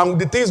about and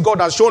the things God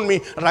has shown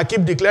me and I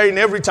keep declaring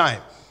every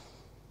time.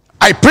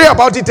 I pray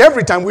about it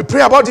every time. We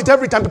pray about it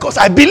every time because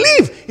I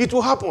believe it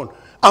will happen.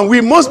 And we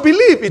must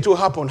believe it will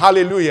happen.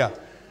 Hallelujah.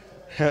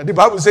 The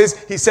Bible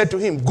says, he said to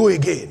him, go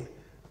again.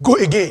 Go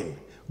again.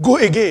 Go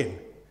again.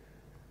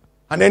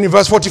 And then in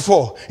verse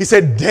 44, he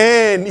said,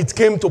 then it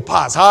came to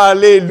pass.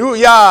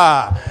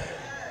 Hallelujah.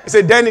 He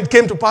said, then it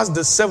came to pass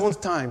the 7th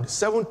time. The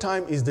 7th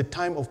time is the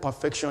time of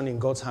perfection in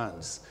God's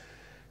hands.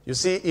 You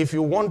see, if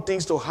you want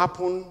things to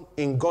happen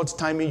in God's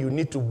timing, you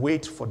need to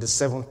wait for the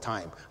 7th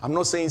time. I'm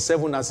not saying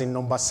 7 as in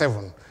number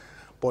 7,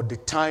 but the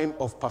time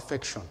of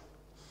perfection.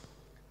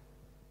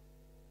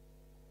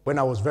 When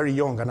I was very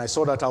young and I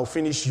saw that I'll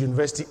finish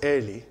university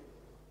early,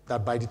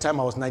 that by the time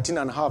I was 19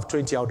 and a half,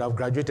 20, I would have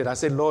graduated. I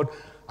said, Lord,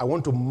 I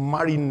want to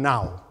marry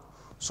now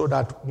so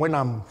that when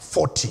I'm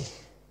 40,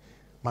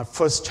 my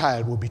first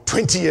child will be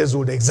 20 years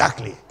old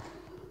exactly.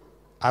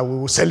 I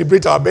will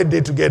celebrate our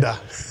birthday together.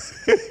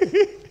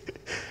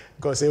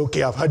 God say,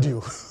 okay, I've heard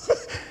you.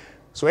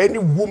 So any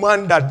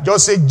woman that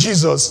just say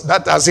Jesus,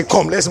 that I say,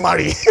 come, let's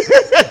marry.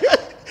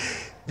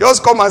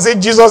 Just come and say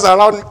Jesus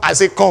around. I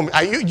say, come.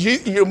 Are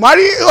you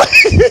marry?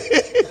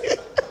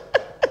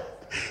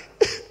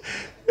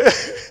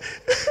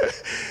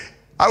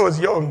 I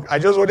was young. I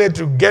just wanted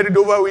to get it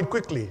over with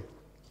quickly.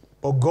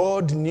 But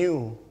God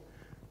knew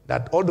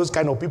that all those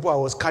kind of people I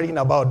was carrying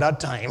about that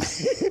time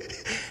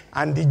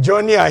and the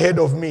journey ahead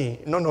of me,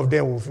 none of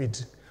them will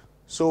fit.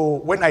 So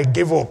when I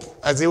gave up,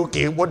 I said,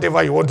 okay,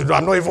 whatever you want to do,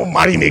 I'm not even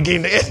marrying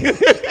again.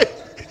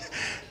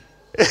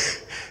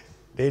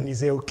 Then he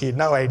said, okay,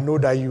 now I know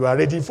that you are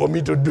ready for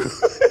me to do.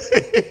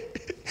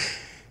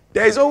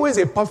 There is always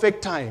a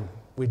perfect time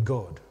with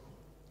God.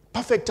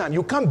 Perfect time.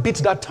 You can't beat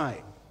that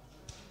time.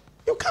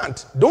 You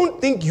can't. Don't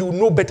think you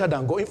know better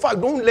than God. In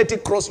fact, don't let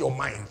it cross your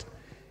mind.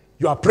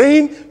 You are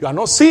praying, you are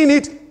not seeing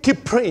it,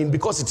 keep praying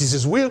because it is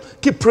His will.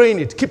 Keep praying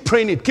it, keep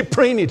praying it, keep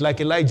praying it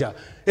like Elijah.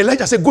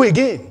 Elijah said, go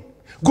again,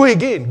 go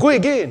again, go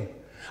again.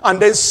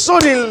 And then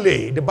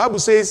suddenly, the Bible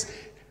says,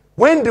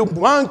 when the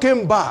man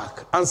came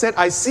back and said,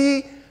 I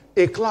see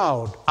a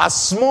cloud as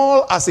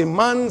small as a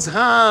man's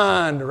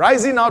hand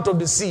rising out of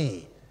the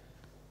sea.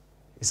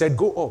 He said,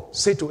 go up,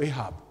 say to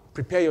Ahab,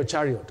 prepare your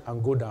chariot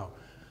and go down.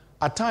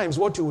 At times,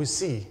 what you will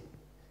see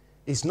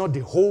is not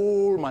the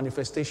whole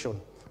manifestation,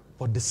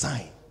 but the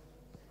sign.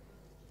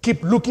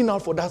 Keep looking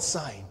out for that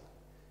sign.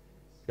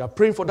 You are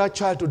praying for that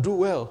child to do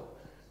well.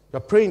 You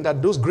are praying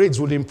that those grades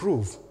will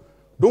improve.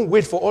 Don't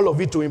wait for all of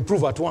it to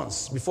improve at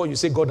once before you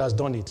say God has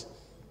done it.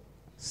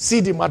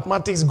 See the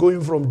mathematics going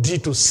from D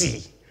to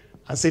C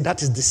and say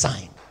that is the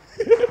sign.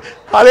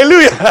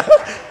 Hallelujah.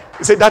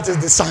 Say that is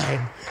the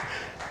sign.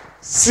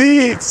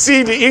 See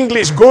the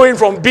English going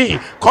from B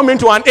coming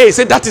to an A.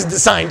 Say that is the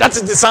sign. That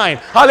is the sign.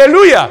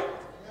 Hallelujah.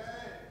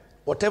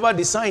 Whatever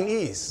the sign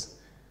is.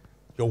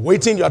 You're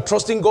waiting, you're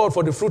trusting God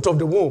for the fruit of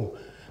the womb.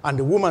 And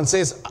the woman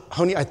says,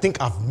 honey, I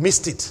think I've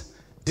missed it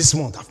this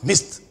month. I've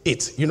missed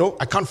it.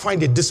 I can't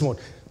find it this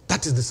month.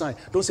 That is the sign.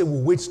 Don't say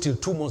we'll wait till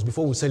 2 months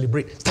before we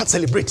celebrate. Start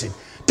celebrating.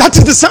 That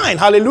is the sign.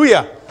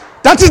 Hallelujah.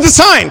 That is the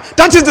sign.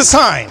 That is the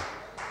sign.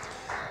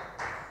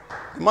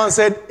 The man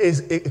said,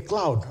 is a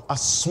cloud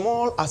as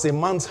small as a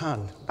man's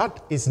hand.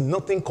 That is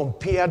nothing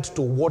compared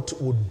to what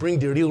would bring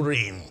the real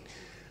rain.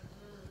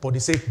 But he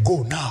said,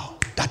 go now.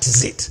 That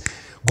is it.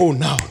 Go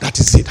now. That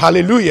is it.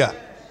 Hallelujah.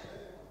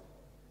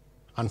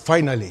 And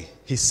finally,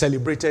 he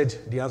celebrated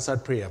the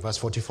answered prayer. Verse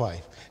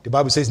 45. The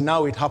Bible says,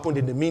 now it happened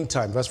in the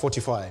meantime. Verse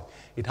 45.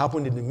 It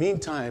happened in the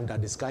meantime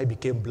that the sky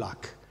became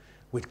black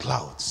with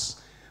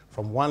clouds.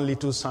 From one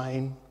little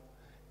sign,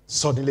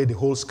 suddenly the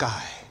whole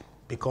sky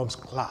becomes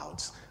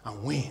clouds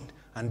and wind.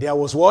 And there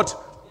was what?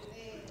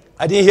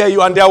 I didn't hear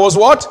you. And there was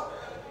what?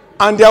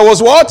 And there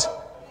was what?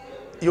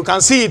 You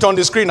can see it on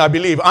the screen, I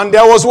believe. And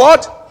there was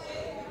what?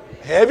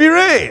 Heavy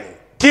rain.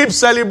 Keep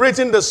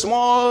celebrating the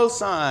small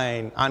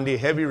sign, and the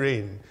heavy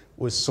rain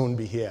will soon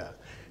be here.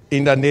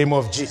 In the name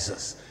of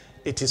Jesus,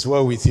 it is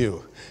well with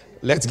you.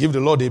 Let's give the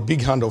Lord a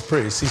big hand of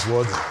praise. He's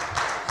worthy.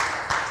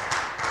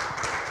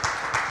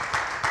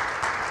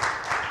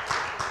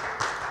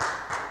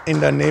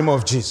 In the name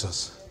of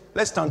Jesus.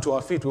 Let's stand to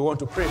our feet. We want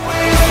to pray.